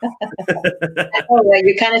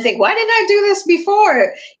 You kind of think, why didn't I do this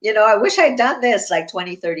before? I wish I'd done this like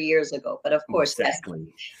 20, 30 years ago. But of course,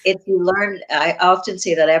 exactly. If you learn, I often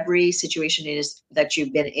say that every situation that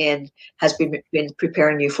you've been in has been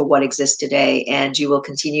preparing you for what exists today. And you will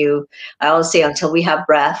continue, I always say, until we have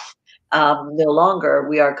breath, no longer,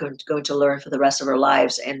 we are going to learn for the rest of our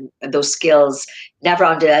lives. And those skills, never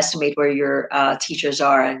underestimate where your teachers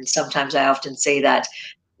are. And sometimes I often say that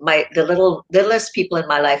the littlest people in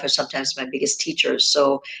my life are sometimes my biggest teachers.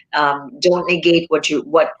 So don't negate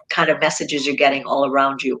what kind of messages you're getting all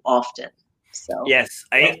around you often. So yes,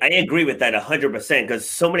 I agree with that 100%, because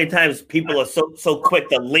so many times people are so quick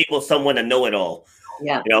to label someone a know-it-all.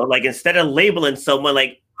 Yeah. Like instead of labeling someone,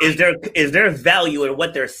 like, is there value in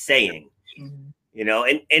what they're saying?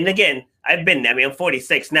 Mm-hmm. And again, I've been there. I mean, I'm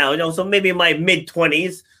 46 now, so maybe in my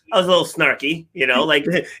mid-20s, I was a little snarky, like,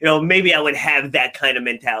 maybe I would have that kind of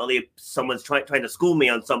mentality if someone's trying to school me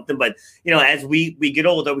on something. But, as we get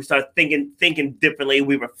older, we start thinking differently.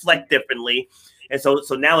 We reflect differently. And so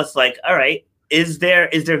now it's like, all right, is there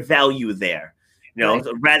value there? Right.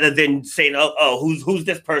 So rather than saying, oh, who's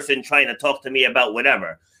this person trying to talk to me about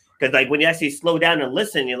whatever? Because like when you actually slow down and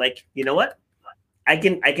listen, you're like, you know what? I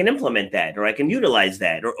can implement that, or I can utilize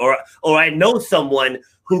that, or I know someone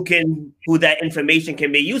who that information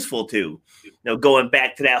can be useful to. Going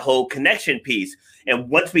back to that whole connection piece. And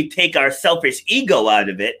once we take our selfish ego out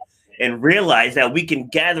of it and realize that we can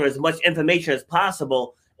gather as much information as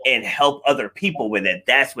possible and help other people with it,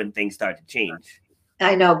 that's when things start to change.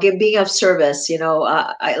 I know, being of service.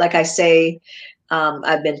 Like I say,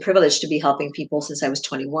 I've been privileged to be helping people since I was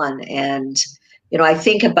 21. And, I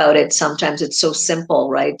think about it, sometimes it's so simple,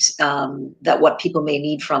 right? That what people may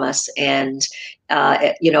need from us. And,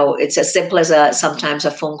 it's as simple as sometimes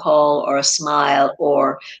a phone call or a smile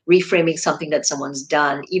or reframing something that someone's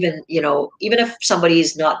done. Even if somebody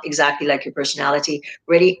is not exactly like your personality,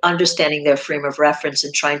 really understanding their frame of reference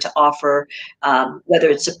and trying to offer, whether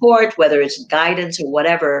it's support, whether it's guidance or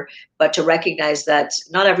whatever, but to recognize that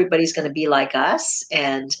not everybody's going to be like us.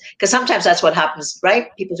 And because sometimes that's what happens, right?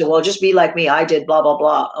 People say, well, just be like me. I did blah, blah,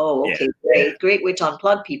 blah. Oh, okay, yeah. Great way to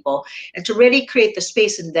unplug people and to really create the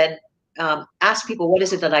space and then ask people, what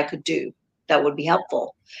is it that I could do that would be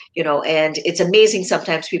helpful? And it's amazing.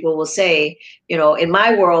 Sometimes people will say, in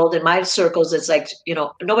my world, in my circles, it's like,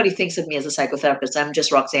 nobody thinks of me as a psychotherapist. I'm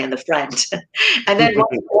just Roxanne, the friend. And then once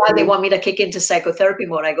in a while, they want me to kick into psychotherapy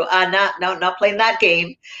mode. I go, not playing that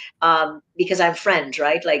game, because I'm friend,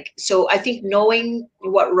 right? Like, so I think knowing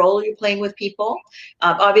what role you're playing with people,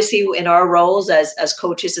 obviously in our roles as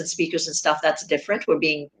coaches and speakers and stuff, that's different. We're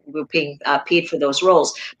being paid for those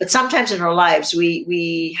roles. But sometimes in our lives,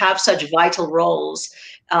 we have such vital roles,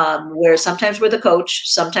 where sometimes we're the coach,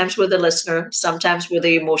 sometimes we're the listener, sometimes we're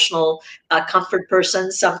the emotional comfort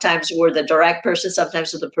person, sometimes we're the direct person,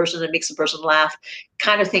 sometimes we're the person that makes the person laugh.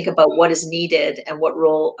 Kind of think about what is needed and what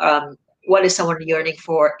role, what is someone yearning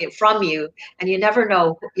for from you, and you never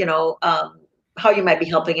know, how you might be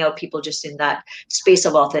helping out people just in that space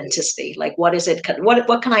of authenticity. Like, what is it?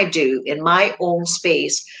 What can I do in my own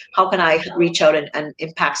space? How can I reach out and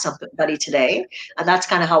impact somebody today? And that's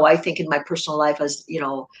kind of how I think in my personal life. As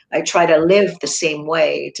I try to live the same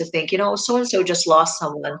way, to think, so and so just lost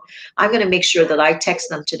someone. I'm going to make sure that I text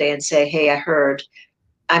them today and say, hey, I heard,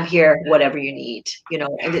 I'm here, whatever you need.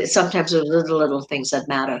 And sometimes there's little things that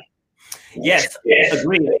matter. Yes,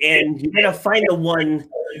 agreed. And you're gonna find the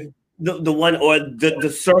one or the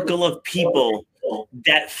circle of people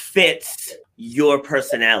that fits your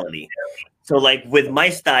personality. So, like with my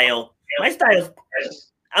style,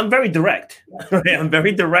 I'm very direct. I'm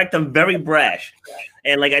very direct. I'm very brash.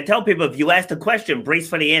 And like I tell people, if you ask the question, brace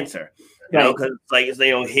for the answer. Because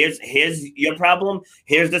here's your problem.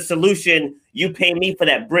 Here's the solution. You pay me for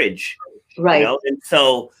that bridge. Right. And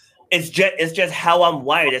so it's just how I'm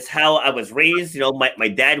wired. It's how I was raised. My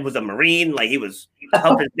dad was a Marine. Like, he was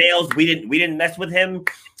tough as nails. We didn't mess with him.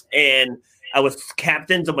 And I was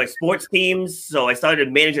captains of my sports teams. So I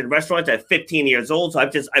started managing restaurants at 15 years old. So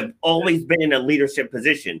I've always been in a leadership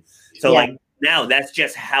position. So like now that's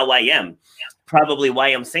just how I am. Probably why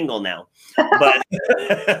I'm single now. But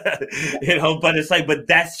but it's like, but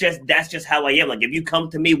that's just how I am. Like, if you come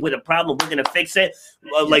to me with a problem, we're gonna fix it.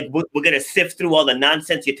 Like, we're gonna sift through all the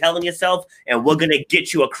nonsense you're telling yourself, and we're gonna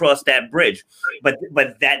get you across that bridge. But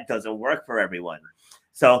that doesn't work for everyone.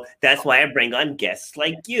 So that's why I bring on guests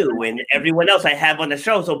like you and everyone else I have on the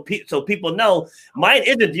show, so people know mine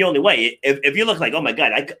isn't the only way. If you look like, oh my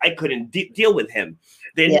God, I couldn't deal with him,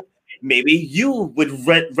 then maybe you would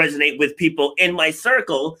resonate with people in my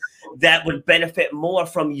circle that would benefit more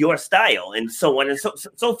from your style, and so on and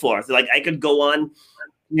so forth. Like, I could go on,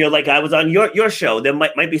 like I was on your show. There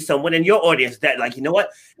might be someone in your audience that, like, you know what,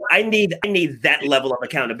 I need that level of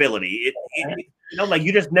accountability. Like,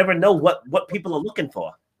 you just never know what people are looking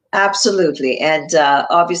for. Absolutely. And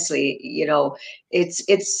obviously,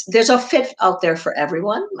 it's there's a fit out there for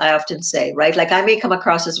everyone, I often say, right? Like, I may come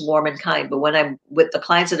across as warm and kind, but when I'm with the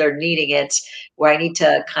clients that are needing it, where I need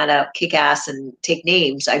to kind of kick ass and take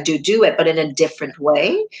names, I do it, but in a different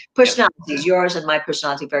way. Personalities, yours and my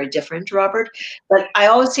personality, very different, Robert. But I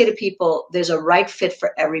always say to people, there's a right fit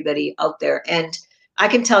for everybody out there. And I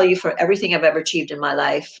can tell you, for everything I've ever achieved in my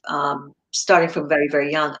life, starting from very, very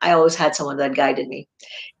young, I always had someone that guided me.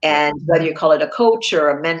 And whether you call it a coach or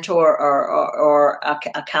a mentor or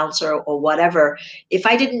a counselor or whatever, if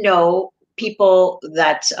I didn't know people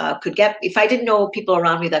that if I didn't know people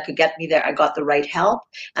around me that could get me there, I got the right help.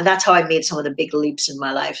 And that's how I made some of the big leaps in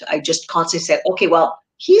my life. I just constantly said, okay, well,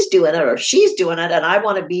 he's doing it or she's doing it, and I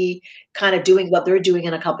want to be kind of doing what they're doing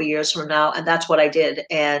in a couple of years from now. And that's what I did.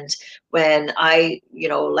 And when I,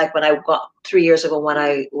 like when I got 3 years ago, when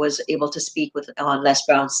I was able to speak on Les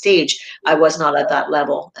Brown's stage, I was not at that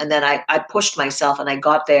level. And then I pushed myself and I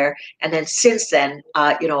got there. And then since then,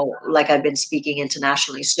 like, I've been speaking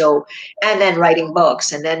internationally. So, and then writing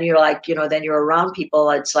books. And then you're like, then you're around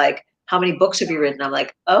people. It's like, how many books have you written? I'm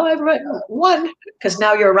like, oh, I've written 1, because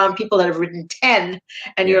now you're around people that have written 10,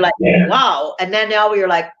 and you're like, wow. And then now you're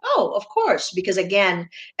like, oh, of course, because again,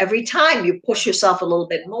 every time you push yourself a little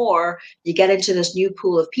bit more, you get into this new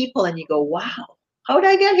pool of people, and you go, wow, how did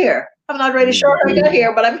I get here? I'm not really sure how I got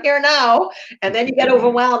here, but I'm here now. And then you get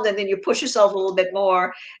overwhelmed, and then you push yourself a little bit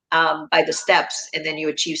more by the steps, and then you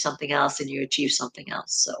achieve something else, and you achieve something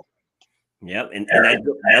else. So. Yep, and that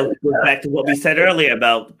goes back to what we said earlier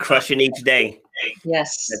about crushing each day.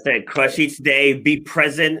 Yes. That's it. Crush each day, be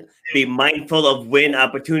present, be mindful of when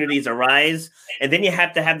opportunities arise. And then you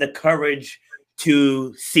have to have the courage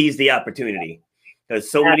to seize the opportunity. Because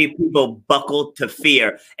so many people buckle to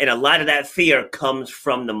fear. And a lot of that fear comes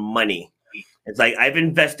from the money. It's like, I've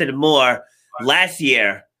invested more last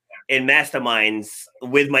year in masterminds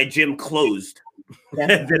with my gym closed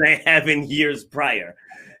than I have in years prior.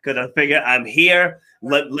 Because I figure I'm here.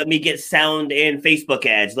 Let me get sound in Facebook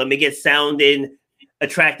ads. Let me get sound in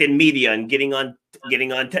attracting media and getting on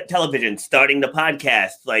getting on television, starting the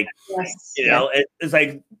podcast. Like, Yes. you know, it's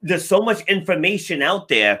like there's so much information out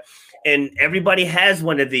there, and everybody has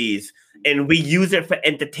one of these, and we use it for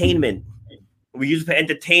entertainment. We use it for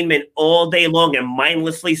entertainment all day long and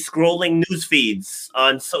mindlessly scrolling news feeds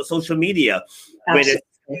on social media.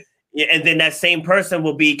 And then that same person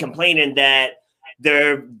will be complaining that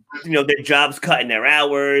their job's cutting their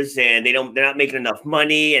hours and they're not making enough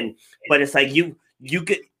money. But it's like you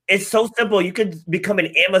could, it's so simple. You could become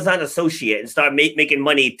an Amazon associate and start making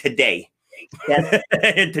money today. Yes.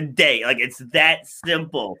 Today. Like, it's that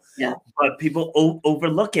simple. Yeah. But people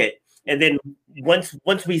overlook it. And then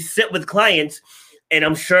once we sit with clients, and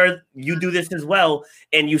I'm sure you do this as well,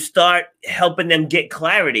 and you start helping them get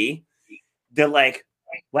clarity, they're like,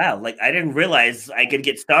 wow, like I didn't realize I could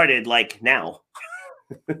get started like now.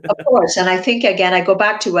 Of course. And I think, again, I go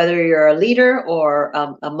back to whether you're a leader or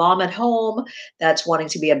a mom at home that's wanting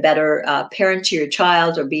to be a better parent to your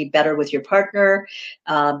child, or be better with your partner,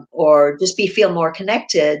 or just feel more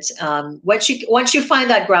connected. Once you find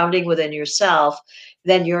that grounding within yourself,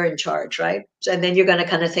 then you're in charge, right? And then you're going to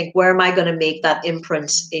kind of think, where am I going to make that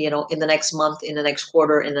imprint, in the next month, in the next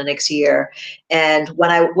quarter, in the next year? And when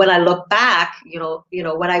I look back,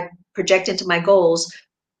 when I project into my goals,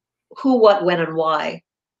 who, what, when, and why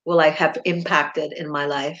will I have impacted in my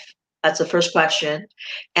life? That's the first question.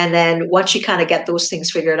 And then once you kind of get those things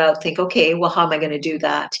figured out, think, okay, well, how am I going to do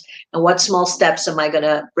that? And what small steps am I going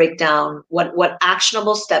to break down? What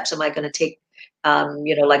actionable steps am I going to take?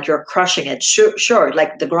 Like you're crushing it. Sure.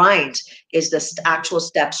 Like the grind is the actual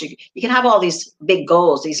steps. You can have all these big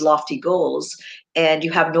goals, these lofty goals, and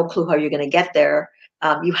you have no clue how you're going to get there.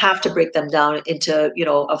 You have to break them down into,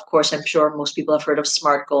 of course, I'm sure most people have heard of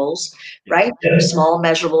SMART goals, right? Small,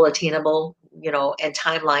 measurable, attainable, and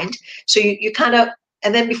timelined. So you kind of,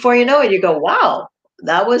 and then before you know it, you go, wow,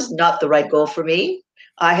 that was not the right goal for me.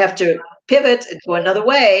 I have to pivot into another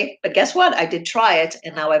way. But guess what? I did try it,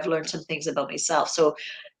 and now I've learned some things about myself. So,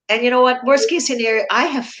 and you know what? Worst case scenario, I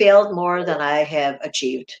have failed more than I have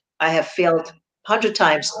achieved. I have failed 100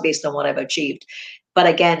 times based on what I've achieved. But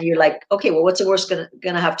again, you're like, okay, well, what's the worst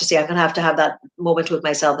gonna have to say? I'm gonna have to have that moment with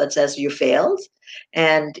myself that says you failed.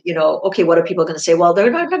 And okay, what are people gonna say? Well, they're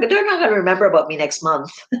not gonna remember about me next month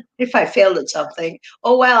if I failed at something.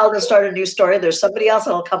 Oh well, they'll start a new story. There's somebody else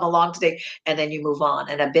that'll come along today, and then you move on,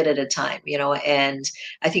 and a bit at a time, And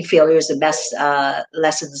I think failure is the best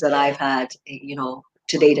lessons that I've had,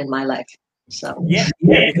 to date in my life. So yeah,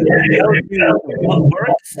 because it tells you what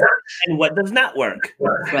works and what does not work.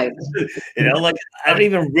 Right. Like I don't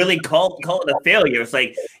even really call it a failure. It's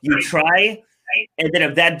like you try, and then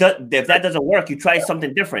if that doesn't work, you try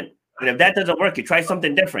something different. And if that doesn't work, you try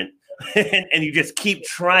something different, and you just keep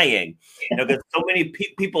trying. Because so many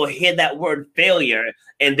people hear that word failure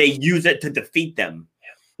and they use it to defeat them.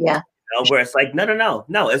 Yeah. Where it's like, no.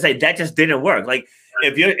 It's like that just didn't work. Like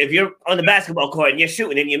if you're on the basketball court and you're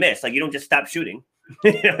shooting and you miss, like you don't just stop shooting,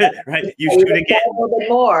 right? You shoot again. A little bit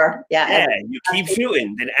more. Yeah. You keep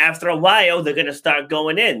shooting. Then after a while, they're gonna start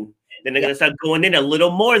going in. Then they're gonna start going in a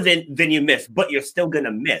little more than you miss, but you're still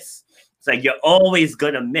gonna miss. It's like you're always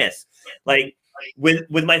gonna miss. Like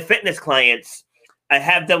with my fitness clients, I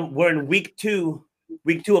have them. We're in week two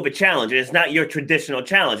of a challenge, and it's not your traditional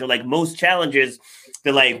challenge. Or like most challenges,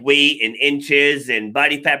 they're like weight and inches and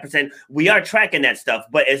body fat percent. We are tracking that stuff,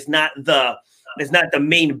 but it's not the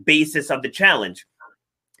main basis of the challenge.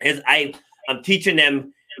 I'm teaching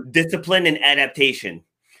them discipline and adaptation.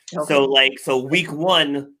 Okay. So week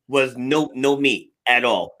 1 was no meat at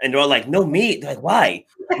all, and they're all like, no meat. They're like, why?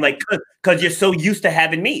 I'm like, because you're so used to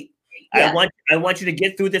having meat. Yeah. I want you to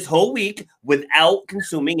get through this whole week without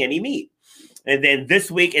consuming any meat. And then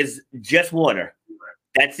this week is just water.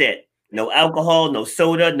 That's it. No alcohol, no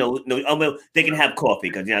soda, no. Well, they can have coffee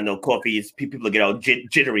because I know coffee is people get all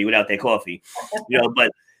jittery without their coffee.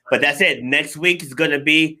 But that's it. Next week is gonna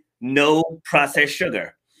be no processed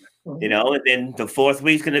sugar. And then the 4th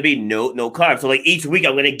week is gonna be no carbs. So like each week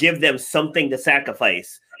I'm gonna give them something to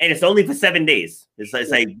sacrifice, and it's only for 7 days. It's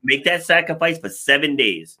like make that sacrifice for 7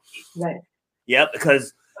 days. Right. Yep.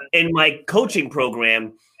 Because in my coaching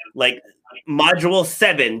program, like module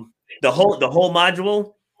 7, the whole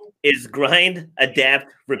module is grind,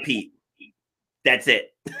 adapt, repeat. That's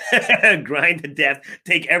it. Grind, adapt.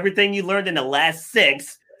 Take everything you learned in the last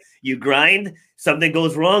 6. You grind. Something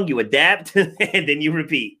goes wrong. You adapt, and then you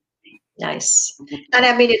repeat. Nice. And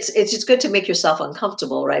I mean, it's just good to make yourself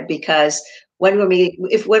uncomfortable, right? Because when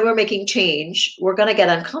we're making change, we're going to get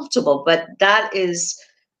uncomfortable. But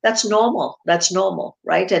that's normal. That's normal,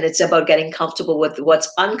 right? And it's about getting comfortable with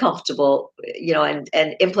what's uncomfortable,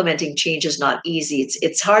 and implementing change is not easy.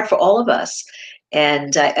 It's hard for all of us.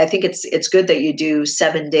 And I think it's good that you do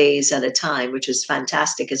 7 days at a time, which is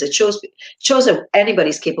fantastic, because it shows that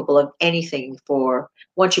anybody's capable of anything for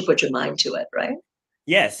once you put your mind to it, right?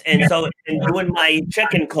 Yes, and so in doing my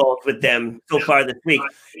check-in calls with them so far this week,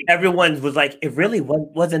 everyone was like, "It really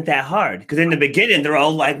wasn't that hard." Because in the beginning, they're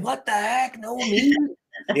all like, "What the heck? No me?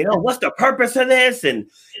 What's the purpose of this?" And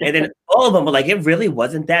then all of them were like, "It really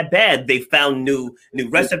wasn't that bad." They found new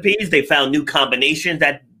recipes, they found new combinations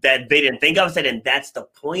that they didn't think of. Said, and that's the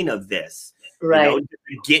point of this, Right?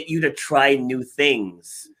 to get you to try new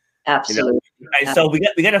things. Absolutely. All right, so we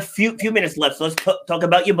got a few minutes left. So let's talk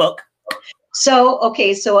about your book. So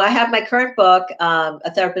I have my current book,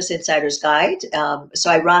 A Therapist Insider's Guide.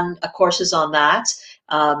 So I run courses on that.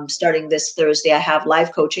 Starting this Thursday, I have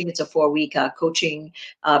live coaching. It's a 4-week coaching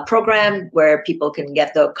program where people can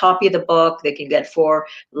get the copy of the book. They can get 4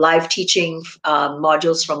 live teaching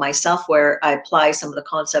modules from myself, where I apply some of the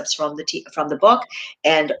concepts from the book,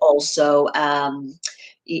 and also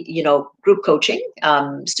group coaching.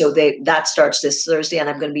 So that starts this Thursday, and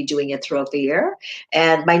I'm going to be doing it throughout the year.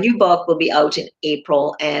 And my new book will be out in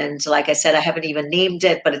April. And like I said, I haven't even named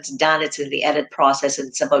it, but it's done. It's in the edit process, and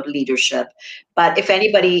it's about leadership. But if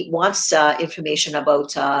anybody wants information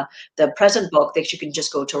about the present book, you can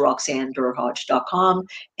just go to roxannederhodge.com,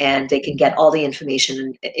 and they can get all the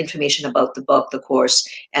information about the book, the course,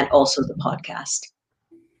 and also the podcast.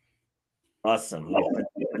 Awesome. Let me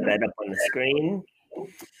put that up on the screen.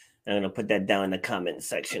 I'm going to put that down in the comment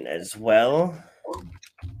section as well.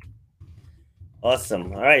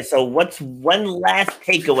 Awesome. All right. So what's one last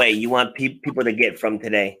takeaway you want people to get from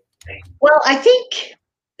today? Well, I think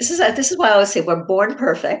this is why I always say we're born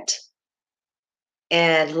perfect,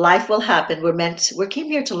 and life will happen. We came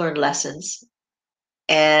here to learn lessons,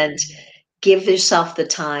 and give yourself the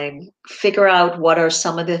time, figure out what are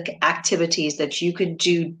some of the activities that you can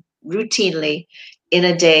do routinely in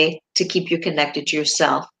a day to keep you connected to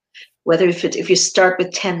yourself. Whether if you start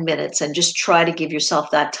with 10 minutes and just try to give yourself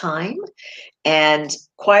that time and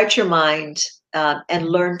quiet your mind and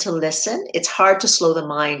learn to listen. It's hard to slow the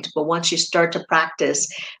mind, but once you start to practice,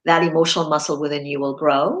 that emotional muscle within you will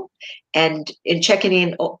grow. And in checking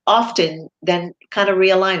in often, then kind of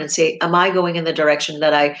realign and say, am I going in the direction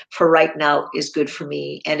that for right now is good for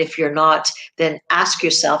me? And if you're not, then ask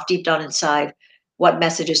yourself deep down inside, what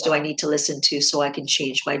messages do I need to listen to so I can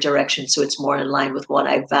change my direction so it's more in line with what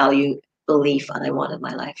I value, believe, and I want in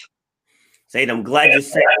my life? Said, I'm glad you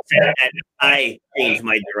said that I changed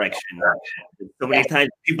my direction. So many times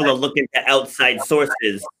people are looking to outside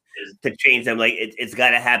sources to change them. Like it's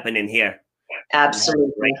got to happen in here.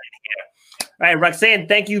 Absolutely. Right in here. All right, Roxanne,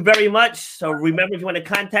 thank you very much. So remember, if you want to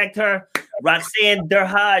contact her,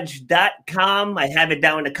 roxannederhodge.com. I have it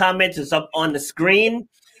down in the comments. It's up on the screen.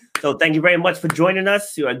 So thank you very much for joining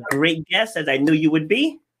us. You're a great guest, as I knew you would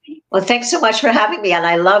be. Well, thanks so much for having me. And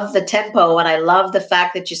I love the tempo, and I love the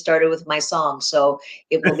fact that you started with my song. So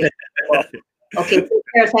it will be okay. Take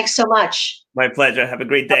care. Thanks so much. My pleasure. Have a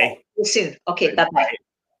great day. See you soon. Okay. Bye-bye.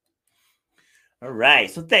 All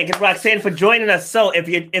right. So thank you, Roxanne, for joining us. So if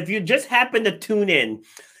you just happen to tune in,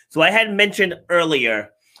 so I had mentioned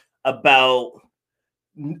earlier about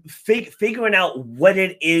figuring out what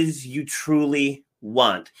it is you truly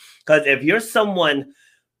want. Because if you're someone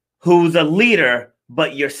who's a leader,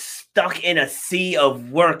 but you're stuck in a sea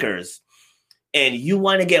of workers and you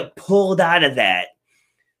want to get pulled out of that,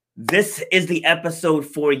 this is the episode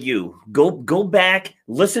for you. Go back,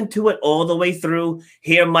 listen to it all the way through,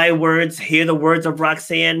 hear my words, hear the words of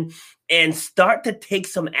Roxanne, and start to take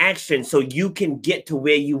some action so you can get to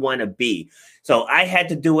where you want to be. So I had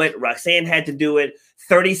to do it. Roxanne had to do it.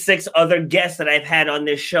 36 other guests that I've had on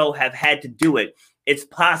this show have had to do it. It's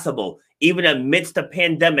possible. Even amidst the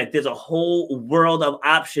pandemic, there's a whole world of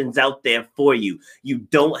options out there for you. You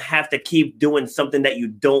don't have to keep doing something that you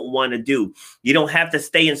don't want to do. You don't have to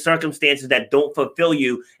stay in circumstances that don't fulfill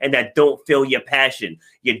you and that don't fill your passion.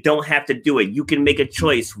 You don't have to do it. You can make a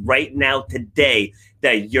choice right now, today,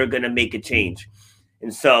 that you're going to make a change.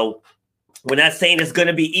 And so we're not saying it's going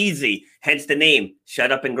to be easy, hence the name,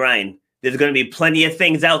 Shut Up and Grind. There's going to be plenty of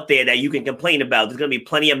things out there that you can complain about. There's going to be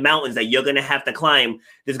plenty of mountains that you're going to have to climb.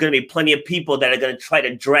 There's going to be plenty of people that are going to try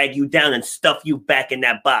to drag you down and stuff you back in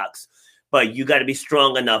that box. But you got to be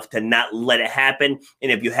strong enough to not let it happen.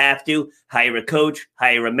 And if you have to, hire a coach,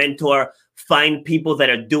 hire a mentor, find people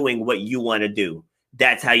that are doing what you want to do.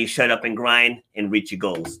 That's how you shut up and grind and reach your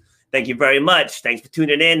goals. Thank you very much. Thanks for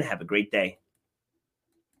tuning in. Have a great day.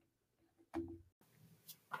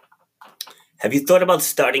 Have you thought about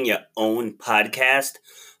starting your own podcast?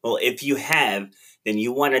 Well, if you have, then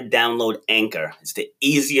you want to download Anchor. It's the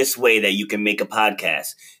easiest way that you can make a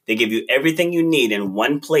podcast. They give you everything you need in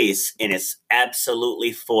one place, and it's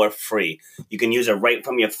absolutely for free. You can use it right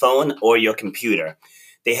from your phone or your computer.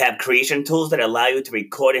 They have creation tools that allow you to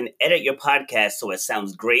record and edit your podcast so it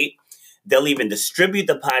sounds great. They'll even distribute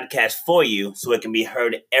the podcast for you so it can be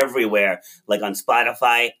heard everywhere, like on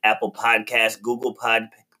Spotify, Apple Podcasts, Google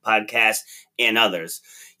Podcasts, and others.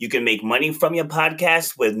 You can make money from your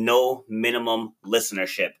podcast with no minimum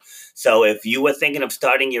listenership. So if you were thinking of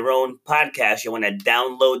starting your own podcast, you want to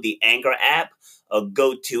download the Anchor app or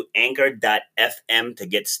go to anchor.fm to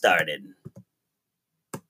get started.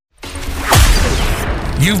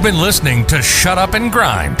 You've been listening to Shut Up and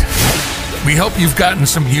Grind. We hope you've gotten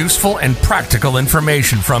some useful and practical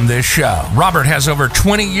information from this show. Robert has over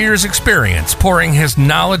 20 years' experience pouring his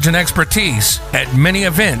knowledge and expertise at many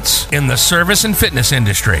events in the service and fitness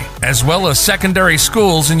industry, as well as secondary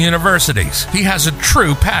schools and universities. He has a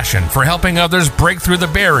true passion for helping others break through the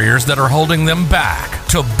barriers that are holding them back.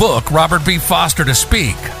 To book Robert B. Foster to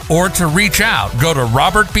speak or to reach out, go to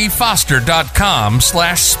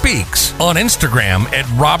robertbfoster.com/speaks, on Instagram at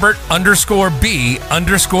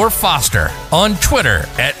Robert_B_Foster, on Twitter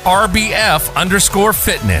at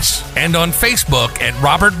RBF_fitness, and on Facebook at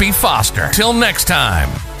Robert B. Foster. Till next time,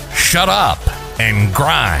 shut up and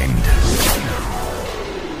grind.